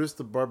for Brutus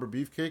the Barber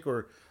Beefcake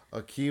or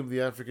Akeem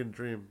the African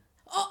Dream?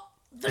 Oh,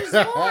 there's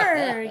more.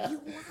 You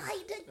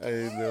lied again.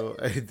 I know,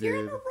 I did. You're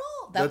in a roll.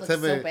 That looks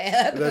so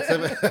bad.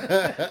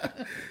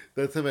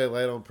 That time I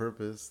lied on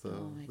purpose, though.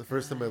 Oh my The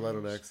first time I lied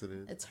on gosh.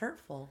 accident. It's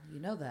hurtful. You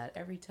know that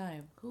every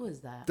time. Who is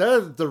that?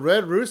 That's the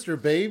Red Rooster,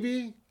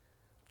 baby.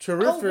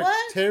 Terrific,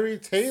 what? Terry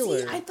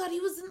Taylor. See, I thought he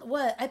was in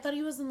what? I thought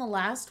he was in the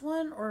last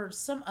one or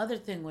some other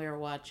thing we were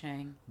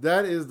watching.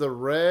 That is the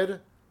Red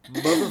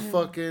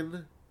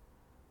motherfucking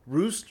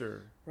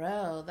Rooster.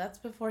 Bro, that's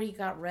before he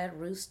got red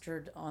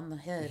roostered on the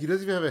head. He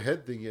doesn't even have a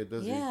head thing yet,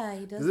 does he? Yeah,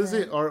 he doesn't. Does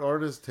it say art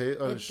on his shoes?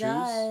 It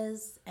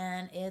does,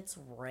 and it's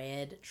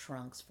red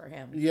trunks for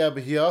him. Yeah,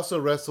 but he also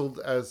wrestled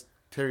as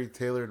Terry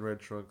Taylor in Red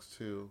Trunks,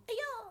 too. Yeah.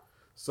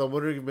 So I'm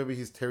wondering if maybe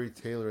he's Terry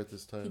Taylor at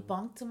this time. He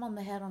bonked him on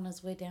the head on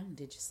his way down.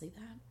 Did you see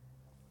that?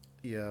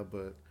 Yeah,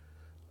 but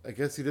I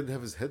guess he didn't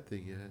have his head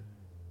thing yet.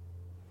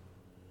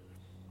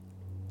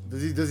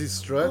 Does he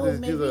strut? Oh, Does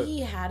he maybe he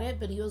had it,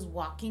 but he was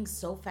walking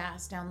so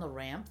fast down the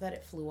ramp that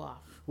it flew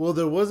off. Well,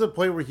 there was a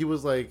point where he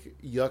was like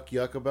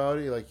yuck about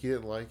it, like he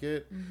didn't like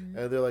it, and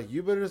they're like,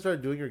 "You better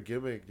start doing your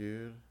gimmick,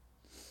 dude."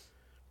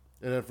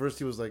 And at first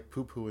he was like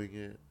poo-pooing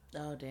it.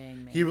 Oh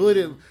dang! Man. He really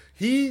didn't.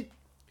 He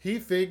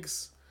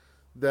thinks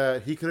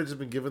that he could have just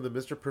been given the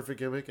Mr. Perfect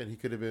gimmick and he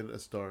could have been a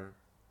star.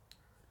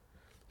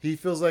 He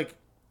feels like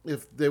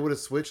if they would have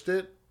switched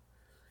it,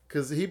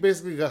 Because he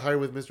basically got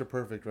hired with Mr.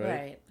 Perfect, right?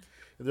 Right.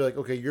 And they're like,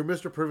 okay, you're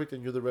Mr. Perfect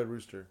and you're the Red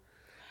Rooster.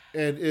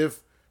 And if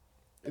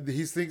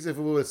he thinks if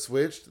it would have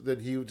switched,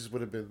 then he just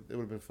would have been, it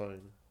would have been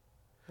fine.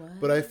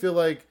 What? But I feel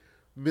like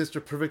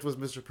Mr. Perfect was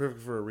Mr.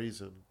 Perfect for a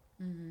reason.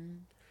 Mm-hmm.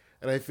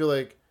 And I feel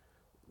like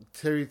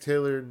Terry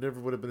Taylor never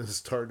would have been a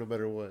star no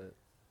matter what.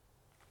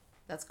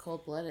 That's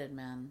cold-blooded,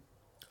 man.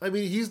 I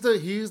mean, he's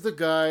the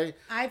guy.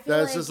 I feel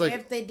that's like, just like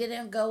if they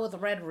didn't go with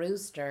Red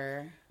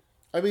Rooster,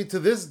 I mean, to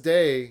this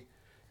day,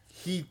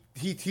 he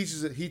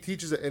teaches at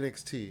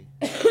NXT.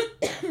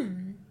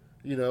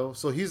 You know,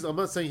 so I'm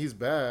not saying he's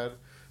bad,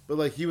 but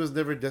like he was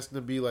never destined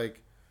to be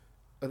like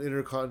an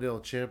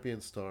Intercontinental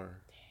Champion star.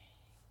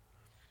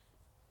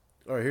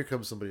 All right, here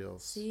comes somebody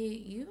else. see,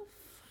 you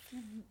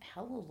fucking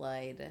hella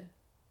lied.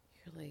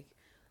 You're like,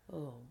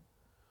 oh,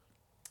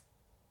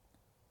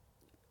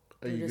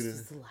 Are you Brutus gonna?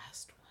 is the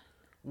last one.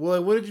 Well, I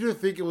wanted you to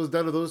think it was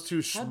down to those two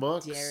How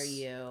schmucks. dare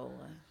you?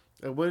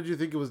 And when did you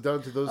think it was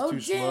down to those two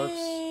schmucks?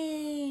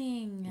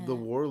 Dang! The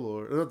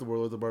Warlord, not the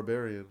Warlord, the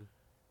Barbarian.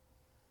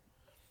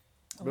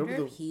 I wonder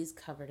Remember if he's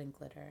covered in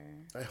glitter.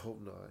 I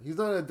hope not. He's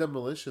not a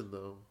demolition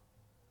though.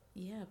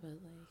 Yeah, but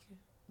like,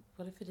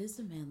 what if it is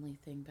a manly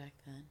thing back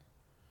then?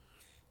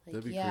 Like,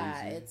 That'd be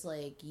yeah, crazy. it's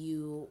like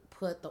you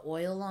put the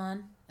oil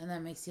on, and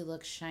that makes you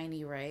look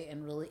shiny, right?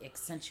 And really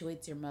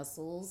accentuates your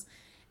muscles.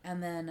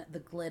 And then the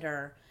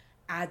glitter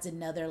adds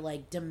another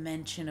like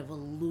dimension of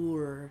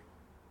allure,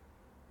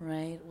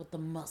 right? With the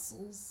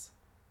muscles.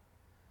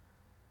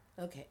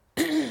 Okay,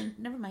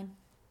 never mind.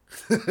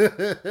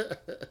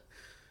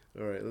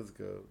 All right, let's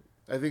go.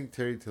 I think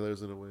Terry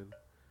Taylor's gonna win.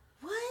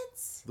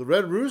 What? The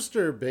Red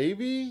Rooster,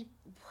 baby.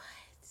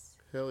 What?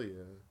 Hell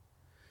yeah.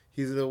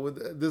 He's gonna win.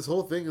 This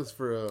whole thing is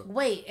for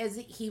Wait, is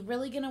he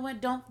really gonna win?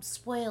 Don't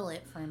spoil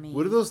it for me.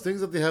 what are those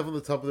things that they have on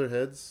the top of their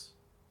heads?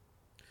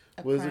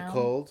 A What is it crown?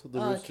 called? The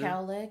Oh, rooster? a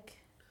cowlick.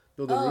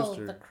 No, the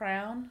rooster. The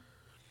crown.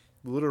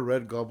 The little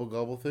red gobble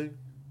gobble thing.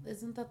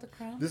 Isn't that the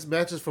crown? This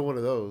match is for one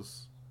of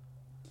those.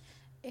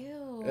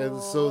 Ew.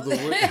 And so the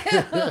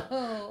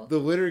Ew. the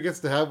winner gets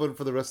to have one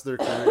for the rest of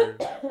their career.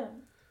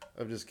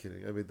 I'm just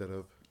kidding. I made that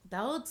up.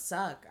 That would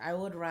suck. I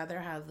would rather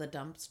have the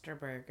dumpster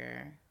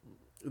burger.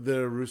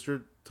 The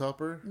rooster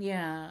topper.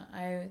 Yeah,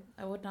 I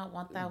would not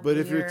want that. But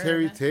if you're weird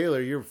Terry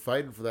Taylor, you're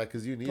fighting for that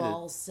because you need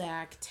ball it.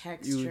 sack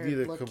texture, You need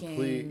a looking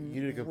complete.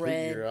 You need to complete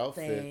red your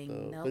outfit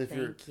thing. though. No, but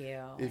thank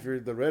you. if you're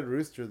the Red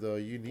Rooster though,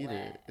 you need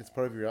it. It's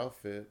part of your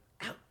outfit.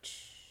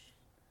 Ouch.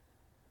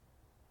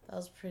 That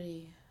was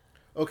pretty.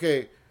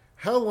 Okay,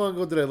 how long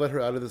ago did I let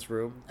her out of this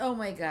room? Oh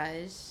my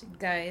gosh,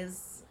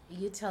 guys!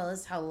 You tell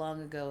us how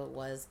long ago it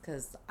was,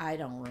 because I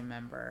don't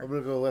remember. I'm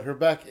gonna go let her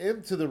back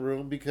into the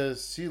room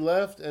because she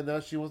left and now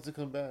she wants to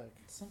come back.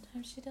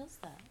 Sometimes she does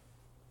that.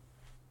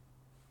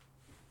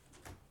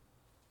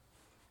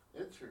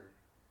 Enter.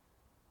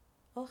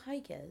 Oh, hi,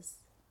 Giz.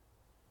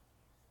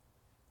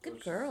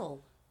 Good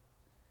girl.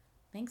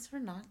 Thanks for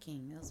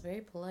knocking. That was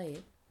very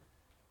polite.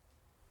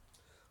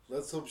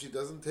 Let's hope she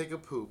doesn't take a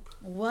poop.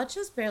 Watch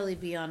us barely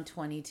be on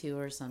 22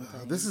 or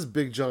something. This is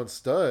Big John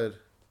Studd.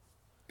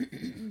 Do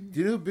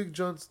you know who Big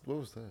John? What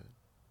was that?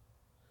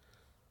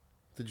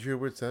 Did you hear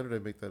where it sounded? I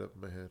make that up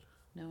in my head.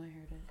 No, I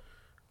heard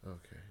it.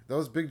 Okay, that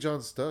was Big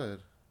John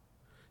Studd.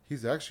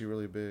 He's actually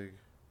really big.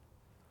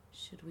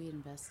 Should we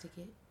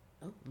investigate?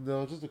 Oh,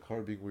 No, just a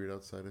car being weird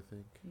outside. I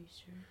think. are you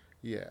sure?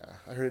 Yeah,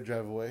 I heard it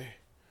drive away.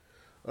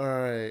 All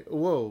right.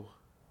 Whoa.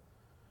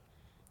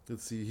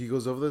 Let's see. He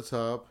goes over the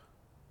top.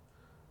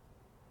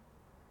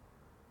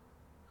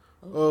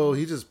 Oh,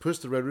 he just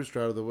pushed the Red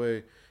Rooster out of the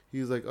way.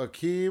 He's like,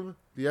 Akeem,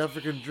 the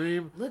African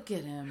Dream. Look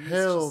at him. He's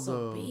Hell just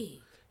so no. big.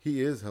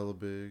 He is hella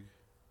big.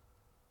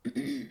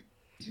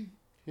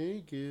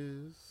 Hey,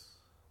 Giz.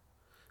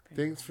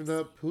 Thanks for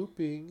not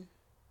pooping.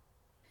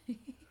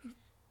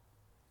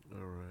 All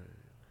right.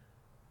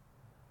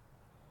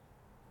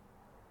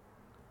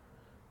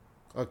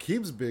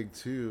 Akeem's big,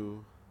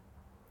 too.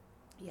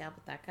 Yeah,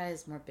 but that guy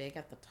is more big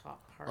at the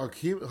top part.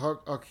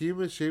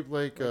 Hakeem is shaped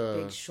like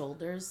big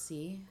shoulders,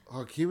 see?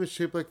 Hakeem is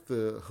shaped like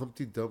the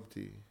Humpty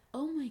Dumpty.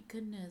 Oh my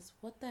goodness.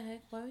 What the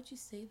heck? Why would you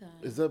say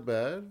that? Is that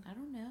bad? I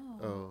don't know.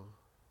 Oh.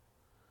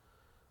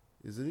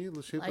 Isn't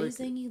he shaped Are you like...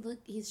 saying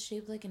he's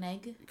shaped like an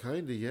egg?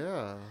 Kinda,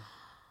 yeah.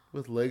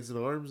 With legs and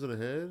arms and a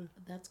head?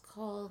 That's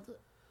called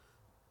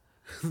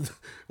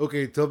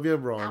Okay, tell me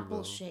I'm wrong, apple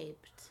though.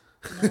 shaped.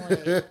 No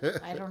way.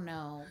 I don't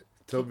know.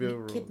 Tell me I'm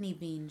wrong. Kidney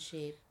bean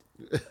shaped.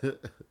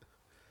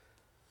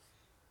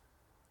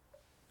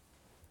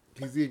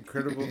 He's the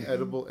incredible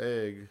edible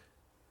egg.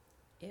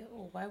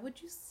 Ew, why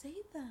would you say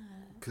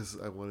that? Because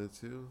I wanted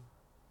to.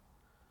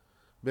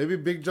 Maybe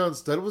Big John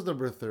Studd was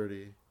number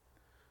 30.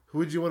 Who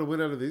would you want to win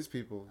out of these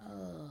people?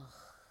 Ugh.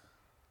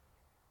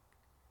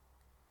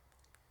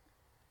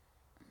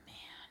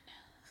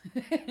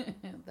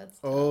 Man. That's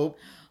Oh,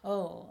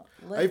 oh.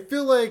 I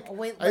feel like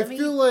Wait, I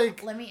feel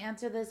like let me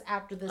answer this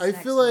after this. I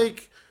next feel one.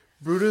 like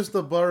Brutus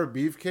the Bar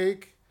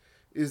Beefcake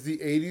is the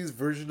 80s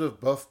version of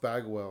Buff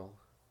Bagwell.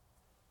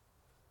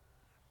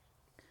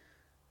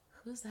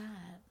 Who's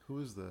that? Who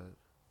is that?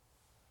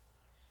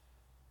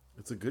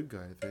 It's a good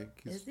guy, I think.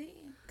 Is he?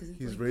 'Cause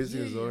He's like,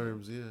 raising his yeah.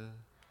 arms, yeah.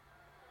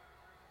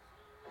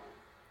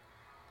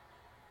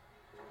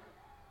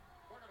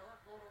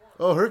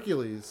 Oh,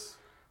 Hercules.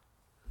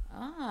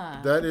 Ah.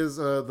 That is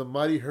the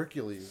mighty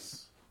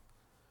Hercules.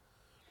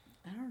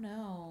 I don't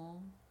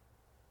know.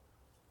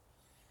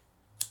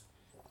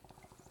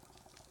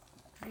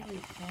 I'm not a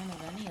big fan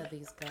of any of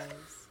these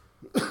guys.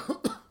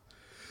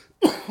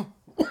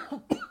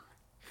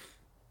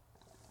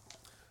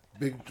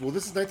 Well,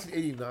 this is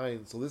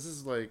 1989, so this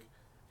is like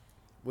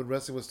when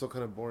wrestling was still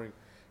kind of boring.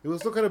 It was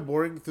still kind of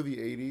boring through the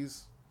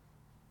 80s,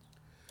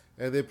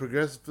 and they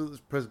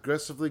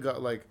progressively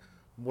got like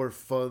more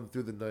fun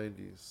through the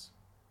 90s,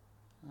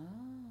 Oh.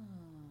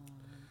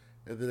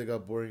 and then it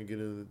got boring again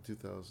in the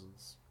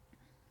 2000s.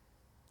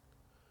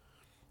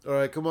 All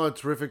right, come on,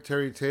 terrific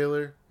Terry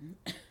Taylor.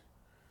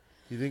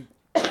 You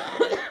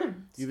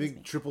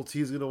think Triple T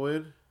is gonna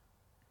win?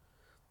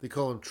 They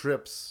call him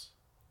Trips.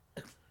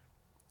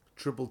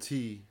 Triple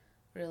T.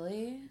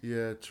 Really?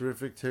 Yeah,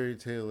 terrific Terry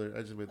Taylor.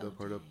 I just made that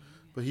part up. dang.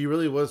 But he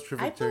really was I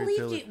terrific Terry believed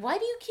Taylor. you. Why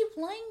do you keep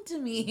lying to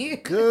me?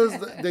 Because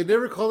they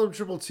never called him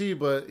Triple T,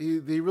 but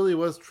he really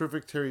was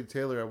terrific Terry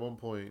Taylor at one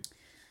point.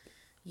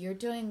 You're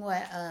doing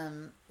what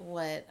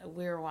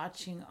we were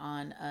watching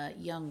on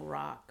Young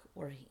Rock,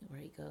 where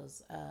he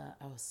goes,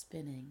 I was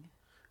spinning.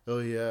 Oh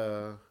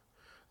yeah,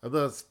 I'm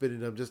not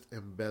spinning. I'm just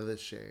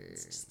embellishing.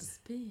 It's just a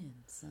spin,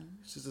 son.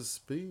 It's just a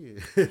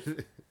spin.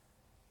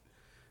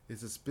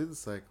 It's a spin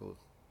cycle.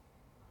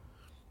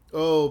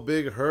 Oh,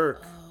 big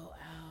Herc. Oh,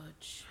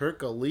 ouch.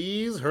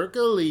 Hercules.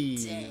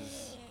 Dang.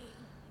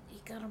 He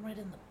got him right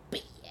in the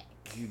back.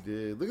 You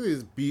did. Look at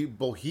these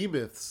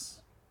behemoths.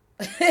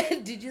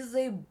 Did you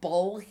say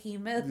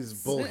behemoths?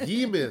 These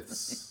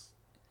behemoths.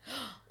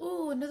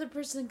 Ooh, another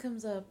person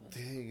comes up.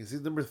 Dang, is he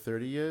number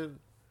 30 yet?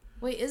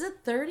 Wait, is it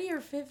 30 or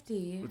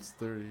 50? It's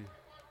 30.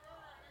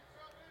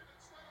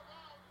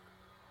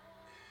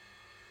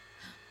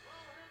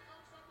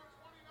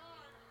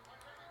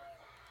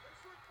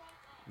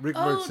 Rick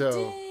Martel.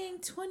 dang,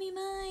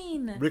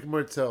 29. Rick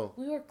Martel.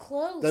 We were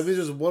close. That means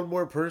there's one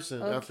more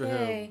person after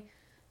him.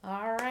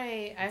 All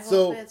right. I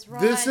So hope it's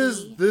Roddy.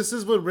 this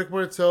is when Rick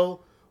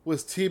Martel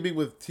was teaming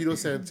with Tito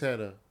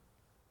Santana.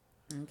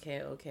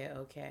 Okay.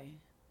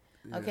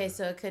 Yeah. Okay,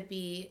 so it could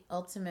be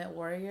Ultimate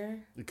Warrior.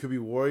 It could be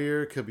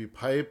Warrior. It could be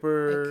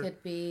Piper. It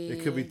could be.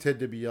 It could be Ted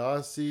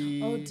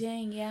DiBiase. Oh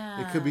dang,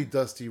 yeah. It could be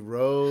Dusty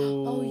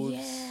Rhodes. Oh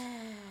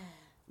yeah.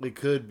 It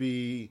could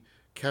be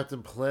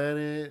Captain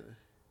Planet.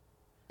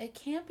 It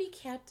can't be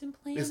Captain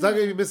Planet. It's not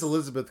gonna be Miss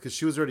Elizabeth because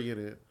she was already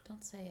in it.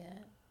 Don't say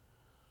it.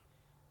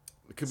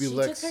 It could be She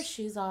Lex. took her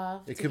shoes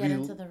off It to could get be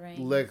into the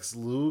ring. Lex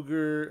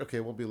Luger. Okay,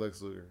 it won't be Lex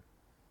Luger.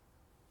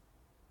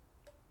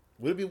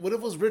 Would it be? What if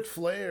it was Ric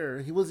Flair?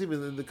 He wasn't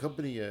even in the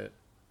company yet.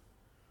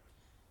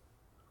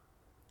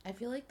 I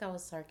feel like that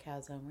was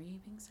sarcasm. Were you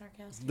being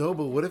sarcastic? No,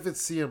 but what if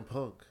it's CM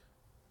Punk?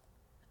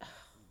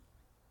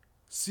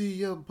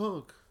 CM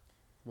Punk.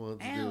 Well,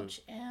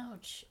 Ouch!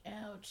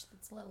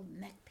 That's little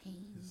neck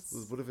pains.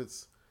 what if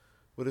it's?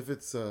 What if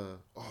it's? What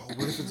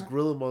if it's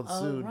Gorilla A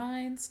Monsoon?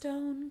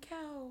 rhinestone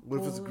cow. What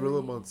if it's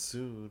Gorilla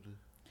Monsoon?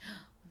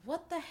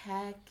 What the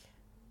heck?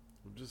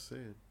 I'm just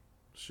saying,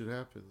 shit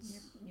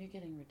happens. You're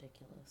getting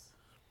ridiculous.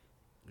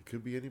 It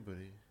could be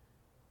anybody.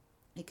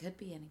 It could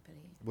be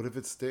anybody. What if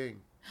it's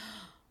Sting?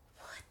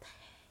 What the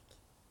heck?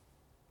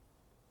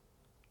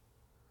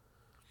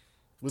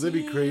 Would that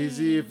be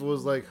crazy if it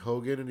was like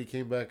Hogan and he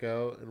came back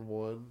out and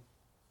won?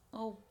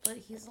 Oh, but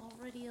he's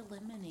already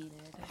eliminated.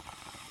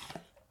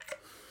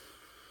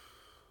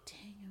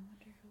 Dang, I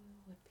wonder who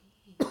it would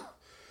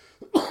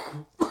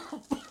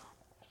be.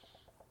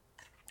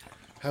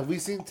 Have we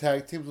seen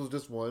tag teams with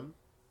just one?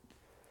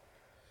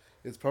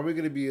 It's probably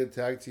going to be a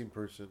tag team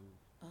person.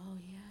 Oh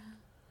yeah.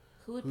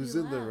 Who would Who's be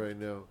in there left? right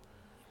now?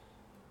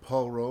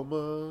 Paul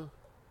Roma.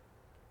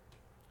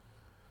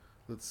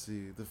 Let's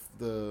see.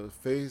 The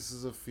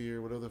Faces of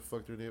Fear. Whatever the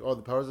fuck their name. Oh,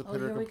 the Powers of Oh,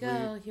 Pen are here we complete.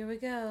 go. Here we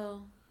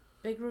go.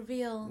 Big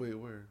reveal. Wait,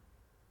 where?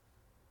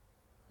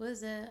 What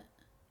is it?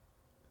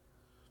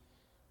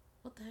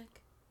 What the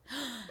heck?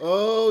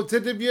 Oh,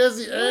 Ted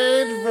DiBiase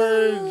and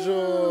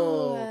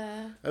Virgil.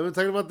 Ooh. I've been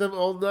talking about them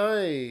all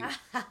night.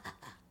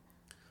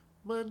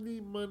 Money,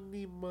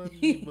 money,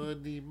 money,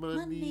 money,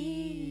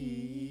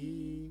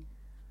 money.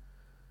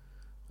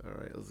 All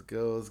right, let's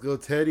go. Let's go,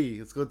 Teddy.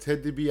 Let's go,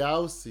 Ted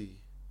DiBiase.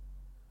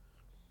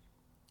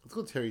 Let's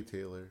go, Terry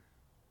Taylor.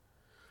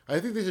 I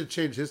think they should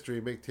change history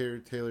and make Terry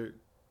Taylor.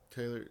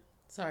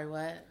 Sorry,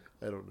 what?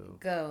 I don't know.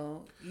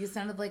 Go. You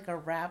sounded like a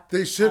rap.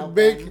 They should album.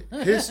 make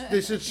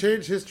They should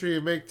change history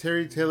and make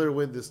Terry Taylor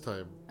win this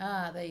time.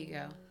 Ah, there you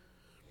go.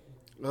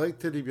 I like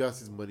Ted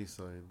DiBiase's money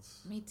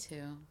signs. Me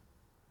too.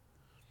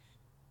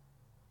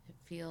 It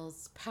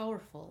feels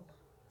powerful,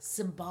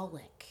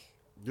 symbolic.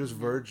 There's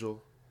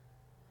Virgil.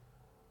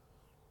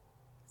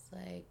 It's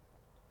like,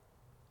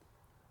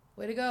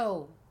 way to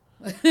go.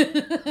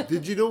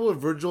 Did you know what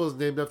Virgil is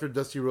named after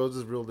Dusty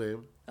Rhodes' real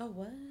name? Oh,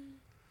 what?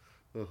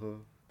 Uh-huh.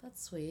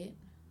 That's sweet.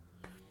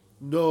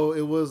 No,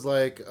 it was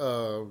like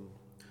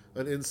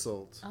an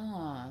insult.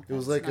 Oh, It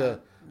was that's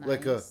not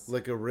nice.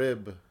 like a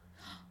rib,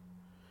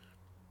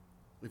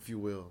 if you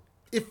will.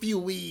 If you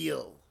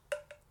will.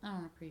 I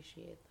don't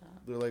appreciate that.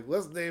 They're like,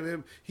 let's name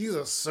him. He's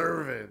a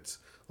servant.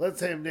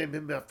 Let's name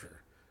him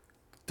after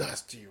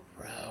Dusty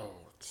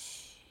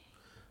Rhodes.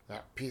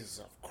 That piece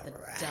of The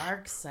crap.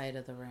 dark side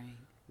of the ring.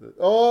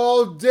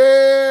 Oh,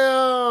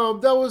 damn!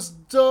 That was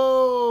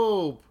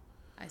dope!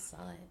 I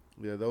saw it.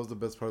 Yeah, that was the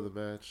best part of the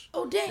match.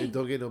 Oh, dang. It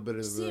don't get no better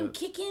You than see him that.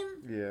 kick him?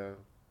 Yeah.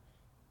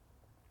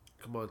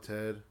 Come on,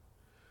 Ted.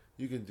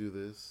 You can do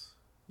this.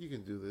 You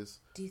can do this.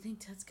 Do you think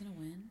Ted's going to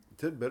win?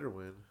 Ted better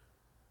win.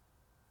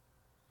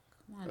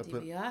 Come on,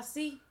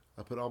 DiBiase.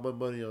 I put all my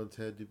money on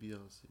Ted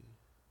DiBiase.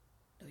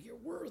 Know your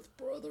worth,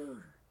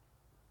 brother.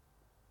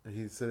 And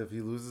he said if he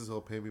loses,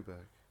 he'll pay me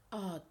back.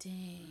 Oh,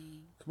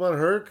 dang. Come on,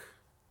 Herc.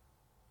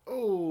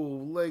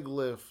 Oh, leg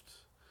lift.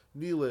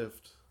 Knee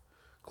lift.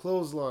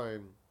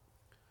 Clothesline.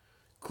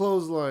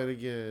 Clothesline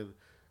again.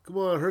 Come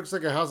on, Herc's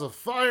like a house of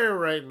fire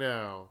right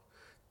now.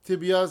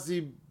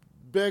 DiBiase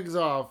begs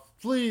off.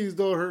 Please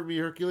don't hurt me,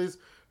 Hercules.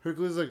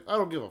 Hercules is like, I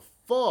don't give a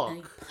fuck. And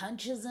he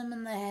punches him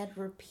in the head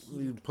He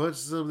repeatedly.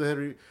 punches him in the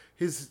head.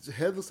 His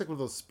head looks like one of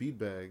those speed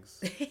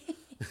bags.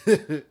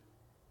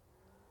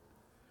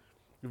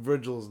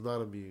 Virgil is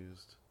not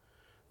amused.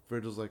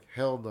 Virgil's like,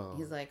 hell no.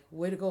 He's like,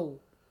 way to go.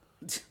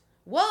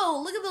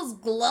 Whoa, look at those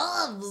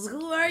gloves.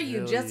 Who are you,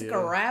 Hell Jessica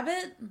yeah.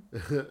 Rabbit?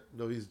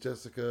 No, he's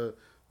Jessica,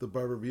 the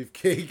Barber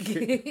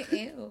Beefcake.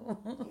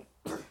 Ew.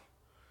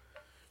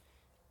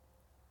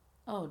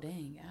 Oh,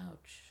 dang.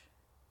 Ouch.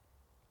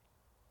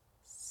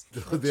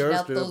 They are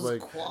out straight up those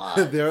like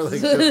quads. they are like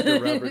Jessica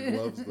Rabbit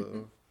gloves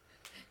though.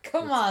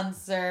 Come on,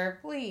 sir.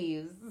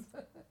 Please.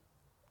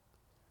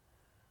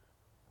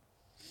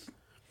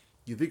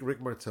 You think Rick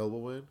Martel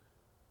will win?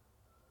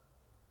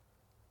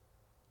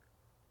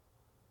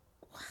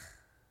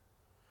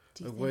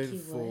 Do you I'm think waiting he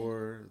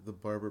for the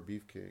Barber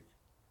Beefcake.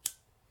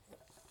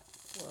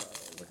 Whoa,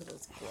 look at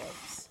those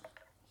gloves.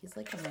 He's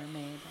like a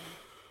mermaid.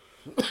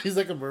 He's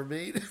like a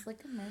mermaid. He's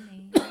like a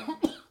mermaid.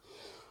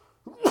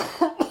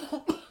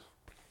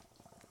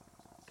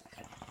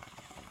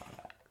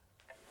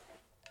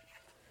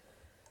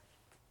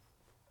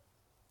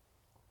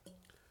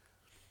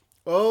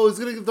 Oh, he's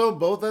gonna throw them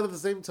both out at the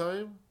same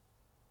time?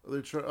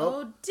 They're trying.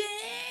 Oh, Oh,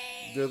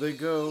 dang. there they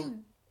go.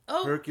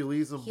 Oh,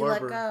 Hercules and he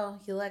Barber. let go.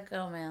 He let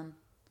go, man.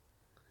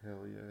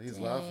 Hell yeah, he's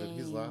laughing.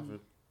 He's Dang. laughing.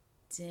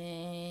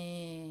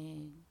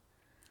 Dang.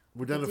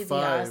 We're down to DiBiase,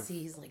 5.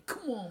 He's like,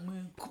 come on,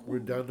 man. Come We're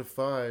on. down to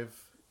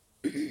 5.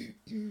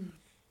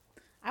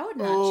 I would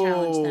not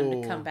challenge them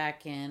Oh. to come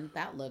back in.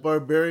 That looked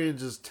Barbarian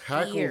just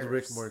tackled Fierce.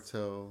 Rick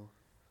Martel.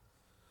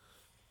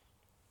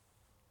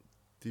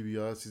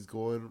 DiBiase's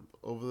going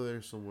over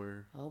there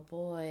somewhere. Oh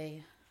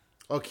boy.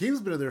 Oh,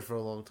 Akeem's been in there for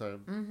a long time.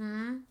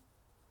 Mm-hmm.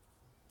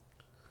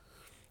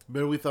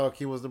 Remember we thought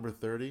Akeem was number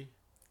 30?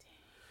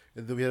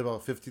 And then we had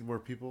about 15 more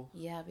people?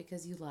 Yeah,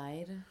 because you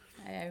lied.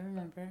 I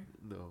remember.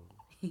 No.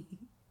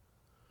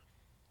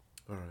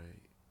 Alright.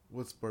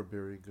 What's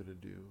Barbarian gonna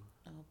do?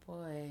 Oh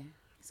boy.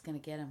 He's gonna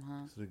get him,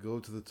 huh? He's gonna go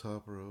to the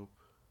top rope.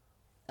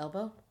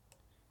 Elbow?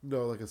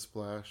 No, like a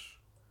splash.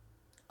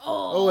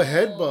 Oh, a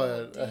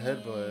headbutt. A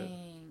headbutt.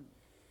 dang.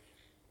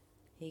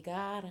 He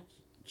got him.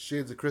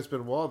 Shades of Chris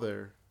Benoit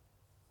there.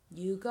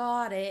 You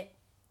got it.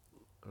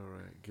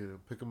 Alright, get him.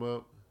 Pick him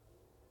up.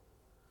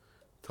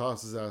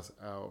 Toss his ass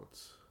out.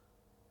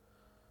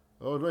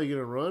 Oh no, you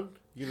gonna run?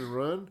 You gonna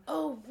run?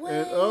 Oh, wow.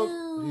 And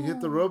up. He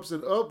hit the ropes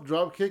and up.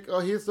 Drop kick. Oh,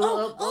 he hits the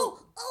up. Oh,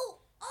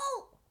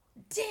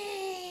 dang.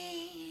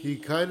 He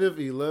kind of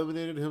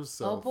eliminated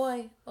himself.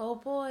 Oh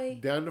boy.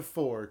 Down to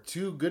 4.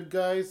 2 good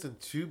guys and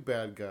 2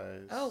 bad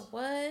guys. Oh,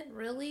 what?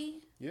 Really?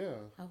 Yeah,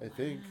 Oh, I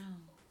think. wow.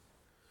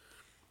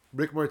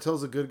 Rick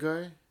Martel's a good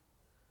guy.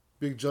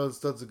 Big John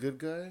Studd's a good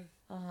guy.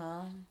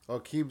 Uh-huh.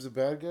 Akeem's a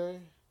bad guy.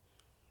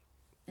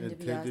 And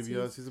Ted DiBiase's-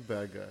 DiBiase's a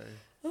bad guy.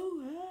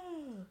 Oh,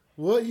 wow.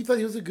 What? You thought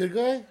he was a good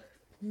guy?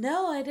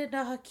 No, I didn't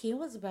know Hakeem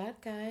was a bad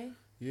guy.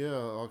 Yeah,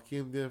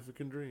 Akeem the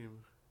African Dream.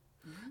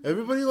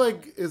 Everybody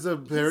like is a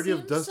parody He of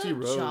seems Dusty so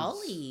Rhodes.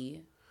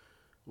 jolly,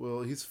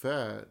 Well, he's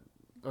fat.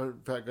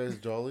 Aren't fat guys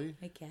jolly?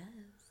 I guess.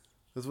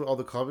 That's what all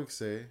the comics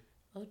say.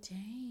 Oh,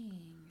 dang.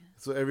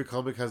 So every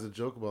comic has a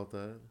joke about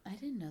that. I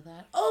didn't know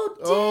that. Oh,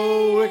 dang.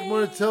 Oh, Rick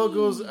Martel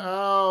goes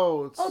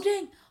out. Oh,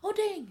 dang. Oh,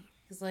 dang.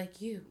 He's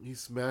like, you. He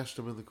smashed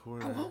him in the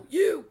corner. I want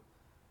you.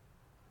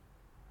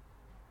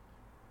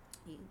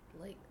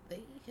 They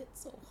hit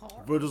so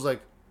hard. Virgil's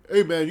like,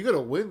 hey man, you gotta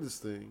win this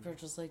thing.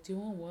 Virgil's like, do you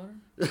want water?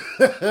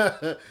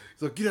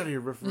 He's like, get out of here,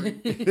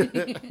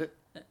 referee.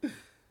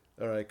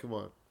 All right, come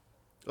on.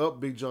 Oh,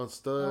 Big John Oh,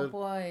 Studd.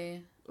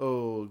 boy.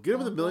 Oh, get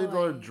him Oh, with $1 million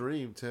boy.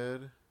 dream,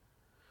 Ted.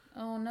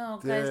 Oh, no.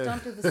 Guys, Yeah.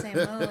 don't do the same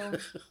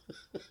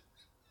move.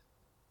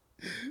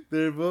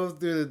 They're both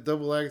doing a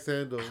double axe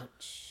handle.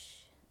 Ouch.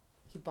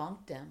 He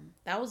bonked him.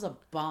 That was a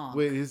bonk.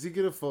 Wait, is he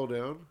gonna fall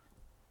down?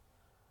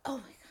 Oh,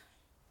 my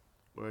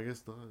Well, I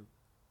guess not.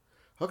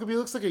 How come he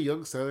looks like a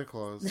young Santa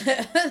Claus?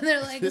 God.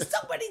 They're like,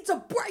 somebody needs a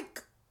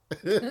break.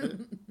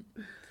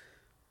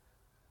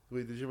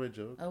 Wait, did you hear my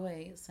joke? Oh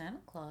wait, Santa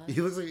Claus. He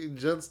looks like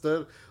John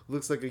Studd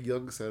looks like a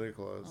young Santa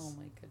Claus. Oh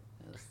my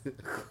goodness.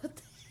 What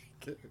the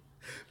heck?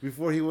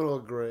 Before he went all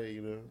gray,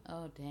 you know.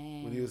 Oh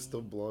dang. When he was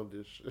still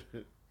blondish.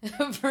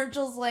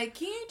 Virgil's like,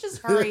 can you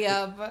just hurry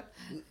up?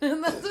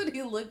 And that's what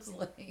he looks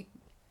like.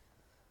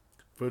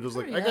 Virgil's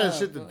like, Hurry I got up.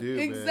 shit to do,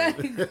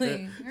 Exactly.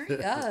 man.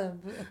 Hurry up.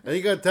 I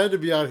ain't got time to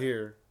be out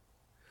here.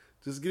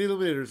 Just get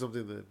eliminated or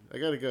something then. I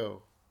gotta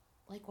go.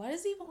 Like, why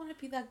does he even want to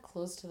be that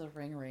close to the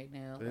ring right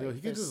now? I know, Like,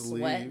 he could there's just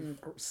sweat leave. and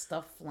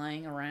stuff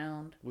flying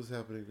around. What's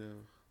happening now?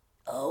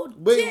 Oh,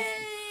 Wait,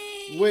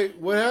 dang! Wait,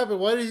 what happened?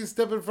 Why did he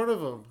step in front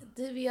of him?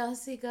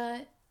 DiBiase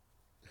got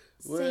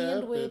What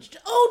sandwiched.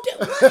 Oh,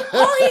 what?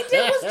 All he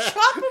did was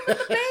chop him in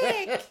the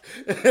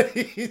back.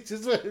 He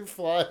just went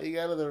flying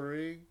out of the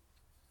ring.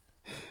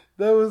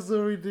 That was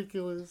so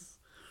ridiculous.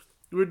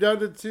 We're down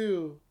to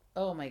 2.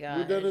 Oh my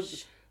We're down to...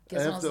 gosh. I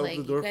have Gizmo's to open like,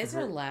 the door you guys for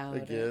are her loud.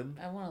 again.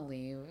 I want to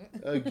leave.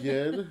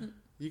 Again?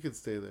 You can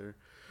stay there.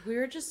 We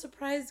were just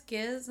surprised,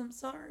 Giz. I'm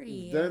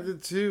sorry. It's down to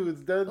 2.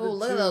 It's down to 2. Oh,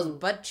 look at those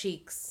butt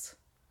cheeks.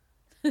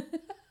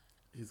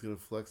 He's going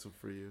to flex them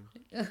for you.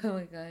 Oh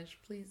my gosh,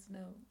 please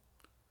no.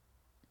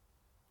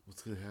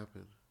 What's going to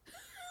happen?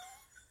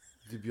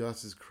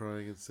 DiBiase's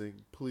crying and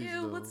saying, please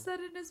Ew, no. what's that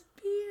in his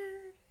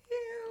beard?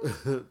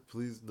 Ew.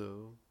 Please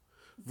no.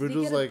 Did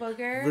he get a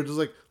booger? Virgil's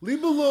like, leave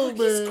him alone,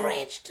 man. He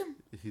scratched him.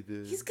 He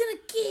did. He's gonna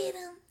get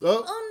him.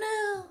 Oh. Oh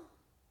no.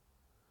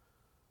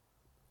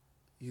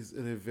 He's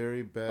in a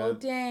very bad Oh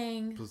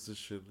dang.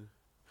 position.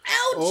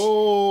 Ouch.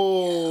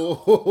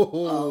 Oh.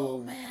 Oh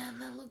man,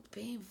 that looked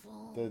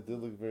painful. That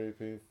did look very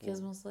painful.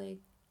 Gizmo's like,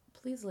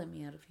 please let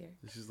me out of here.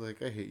 She's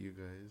like, I hate you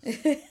guys.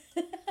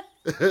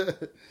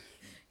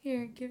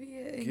 Here, give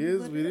you a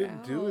Giz, we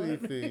didn't do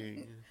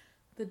anything.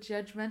 The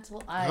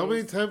judgmental eyes. How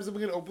many times am I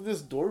going to open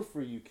this door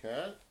for you,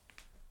 cat?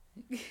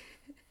 Okay,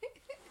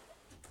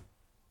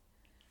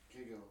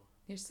 go.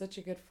 You're such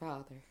a good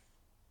father.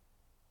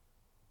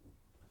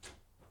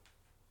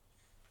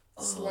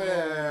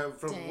 Slam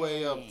from dang.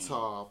 way up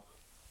top.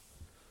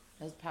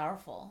 That was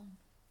powerful.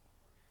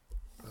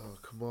 Oh,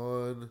 come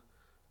on.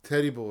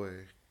 Teddy boy.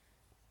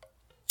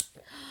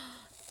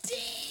 Damn!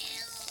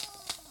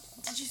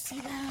 Did you see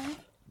that?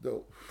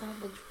 No.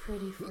 That looked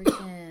pretty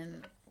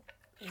freaking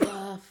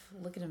rough.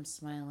 Look at him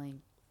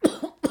smiling.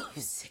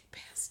 You sick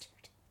bastard.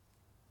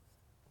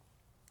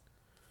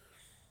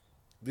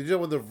 Did you know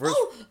when the first...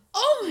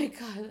 Oh my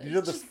god. You know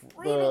it's just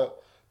brutal.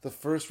 the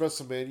first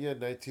WrestleMania in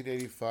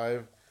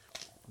 1985,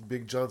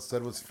 Big John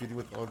Studd was feuding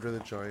with Andre the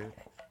Giant?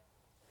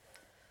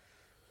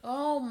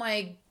 Oh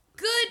my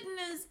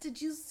goodness.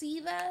 Did you see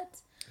that?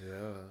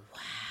 Yeah. Wow.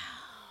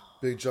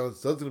 Big John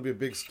Studd's going to be a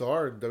big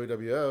star in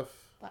WWF.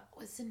 That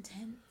was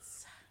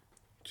intense.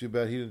 Too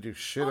bad he didn't do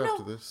shit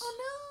after this. Oh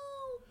no.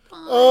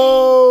 Fine.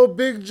 Oh,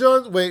 Big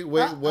John. Wait,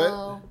 Uh-oh.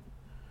 what?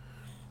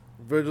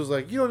 Virgil's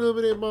like, you don't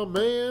eliminate my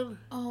man.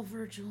 Oh,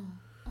 Virgil.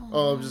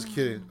 Oh, I'm just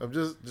kidding. I'm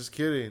just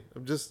kidding.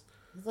 I'm just...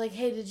 He's like,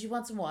 hey, did you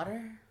want some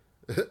water?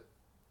 Look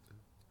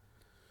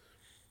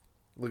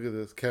at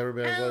this.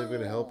 Cameraman's not even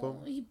going to help him.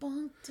 He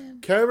bonked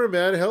him.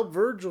 Cameraman, help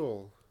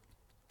Virgil.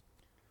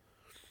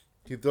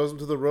 He throws him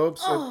to the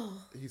ropes Oh.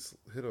 and he's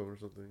hit him or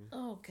something.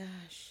 Oh,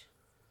 gosh.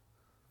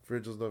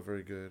 Virgil's not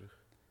very good.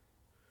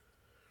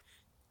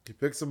 He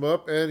picks him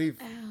up and he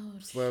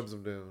Ouch. slams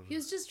him down. He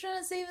was just trying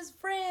to save his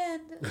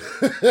friend.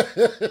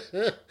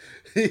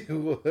 He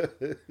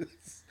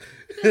was.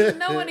 He doesn't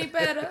know any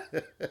better.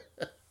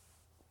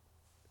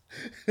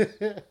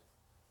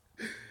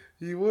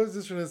 He was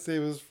just trying to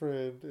save his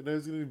friend, and now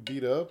he's getting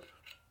beat up.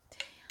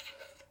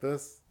 Damn.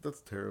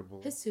 That's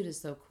terrible. His suit is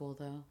so cool,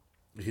 though.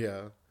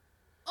 Yeah.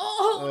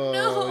 Oh,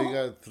 no. He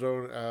got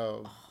thrown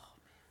out.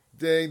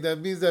 Dang, that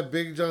means that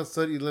Big John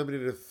Studd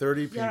eliminated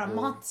 30 people. You're a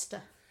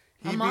monster.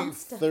 He beat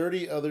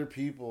 30 other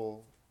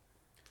people.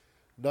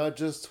 Not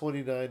just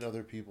 29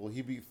 other people.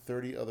 He beat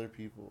 30 other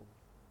people.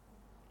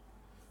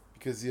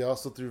 Because he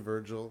also threw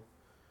Virgil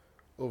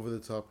over the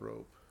top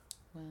rope.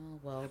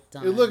 Well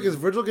done. Hey, look, is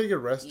Virgil getting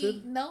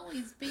arrested? No,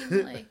 he's being,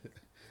 like,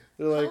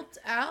 They're like, helped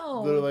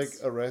out. they're like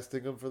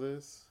arresting him for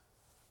this.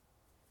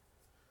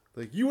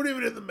 Like, you weren't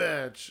even in the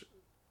match.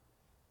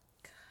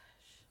 Gosh.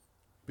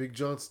 Big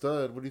John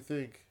Studd, what do you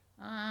think?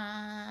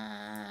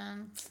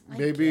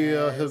 Maybe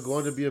he'll go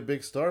on to be a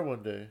big star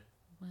one day.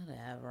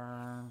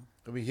 Whatever.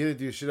 I mean, he didn't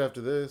do shit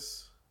after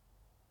this.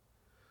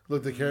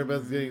 Look, the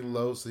cameraman's getting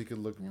low so he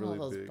can look really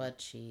all those big. butt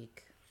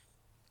cheek.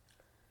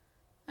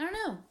 I don't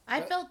know.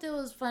 I felt it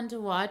was fun to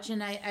watch,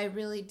 and I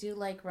really do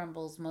like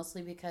Rumbles,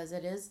 mostly because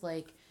it is,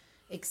 like,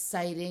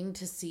 exciting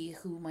to see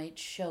who might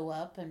show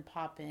up and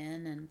pop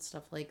in and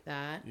stuff like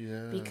that.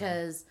 Yeah.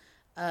 Because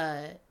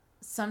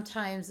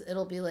sometimes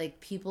it'll be, like,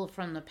 people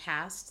from the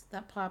past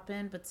that pop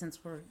in, but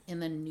since we're in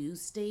the new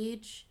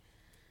stage,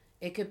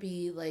 it could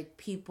be, like,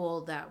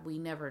 people that we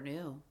never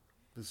knew.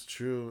 That's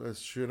true.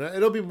 That's true. And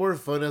it'll be more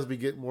fun as we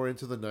get more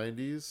into the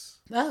 90s.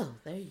 Oh,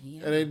 there you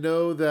go. And I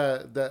know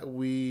that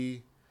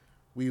we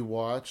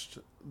watched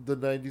the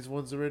 90s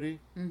ones already.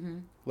 Mm-hmm.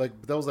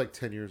 Like, that was like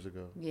 10 years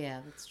ago. Yeah,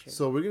 that's true.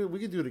 So we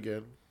can do it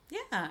again. Yeah,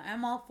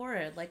 I'm all for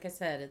it. Like I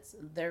said,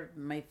 they're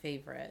my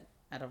favorite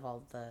out of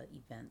all the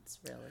events,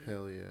 really.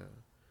 Hell yeah.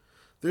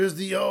 There's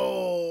the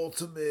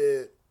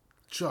ultimate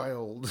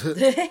child.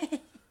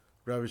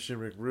 Rabbit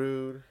Shimrick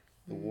Rude,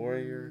 the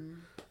warrior.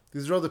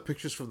 These are all the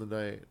pictures from the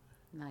night.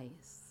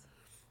 Nice.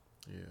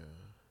 Yeah.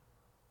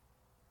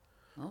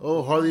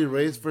 Oh, Harley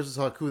Race versus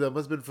Haku. That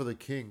must have been for the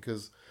king,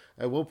 because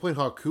at one point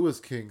Haku was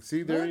king.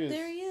 See, there he is.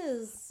 There he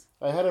is.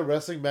 I had a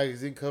wrestling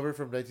magazine cover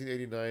from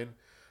 1989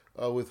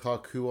 with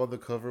Haku on the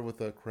cover with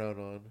a crown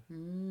on.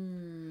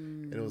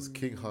 And it was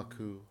King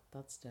Haku.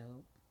 That's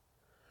dope.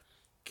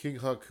 King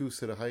Haku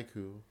said a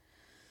haiku.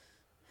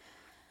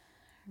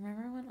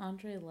 Remember when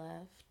Andre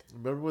left?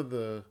 Remember when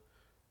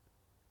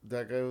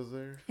that guy was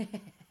there?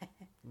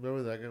 Remember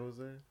when that guy was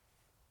there?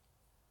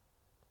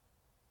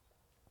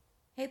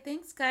 Hey,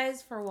 thanks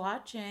guys for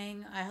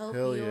watching. I hope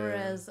you were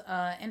as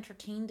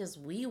entertained as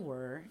we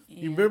were.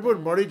 You remember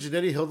when Marty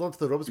Jannetty held onto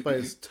the ropes by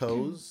his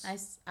toes?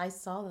 I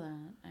saw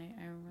that. I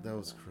remember. That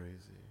was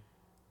crazy.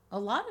 A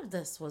lot of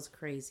this was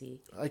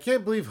crazy. I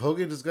can't believe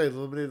Hogan just got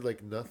eliminated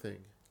like nothing.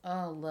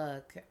 Oh,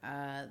 look.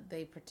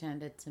 They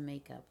pretended to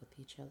make up with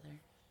each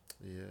other.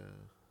 Yeah.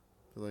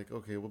 They're like,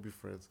 okay, we'll be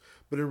friends.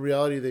 But in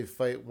reality, they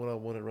fight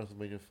one-on-one at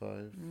WrestleMania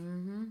 5.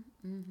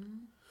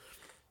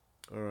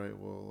 All right,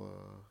 well,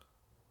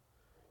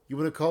 you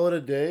want to call it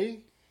a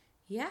day?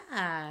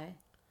 Yeah.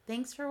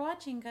 Thanks for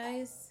watching,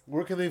 guys.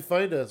 Where can they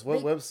find us? What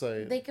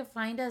website? They can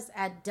find us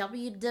at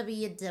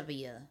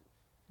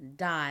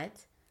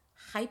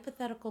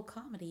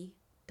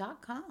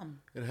www.hypotheticalcomedy.com.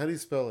 And how do you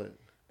spell it?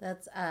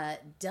 That's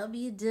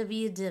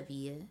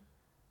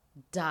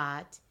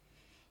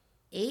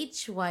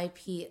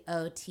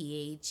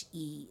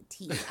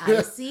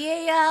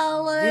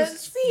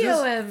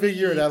www.hypothetcal.com.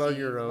 Figure it out on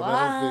your own.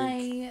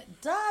 Why?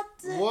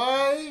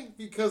 Why?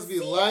 Because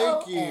we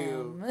like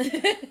you.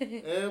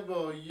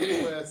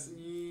 MOUSE.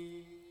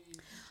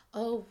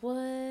 Oh,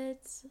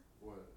 what? What?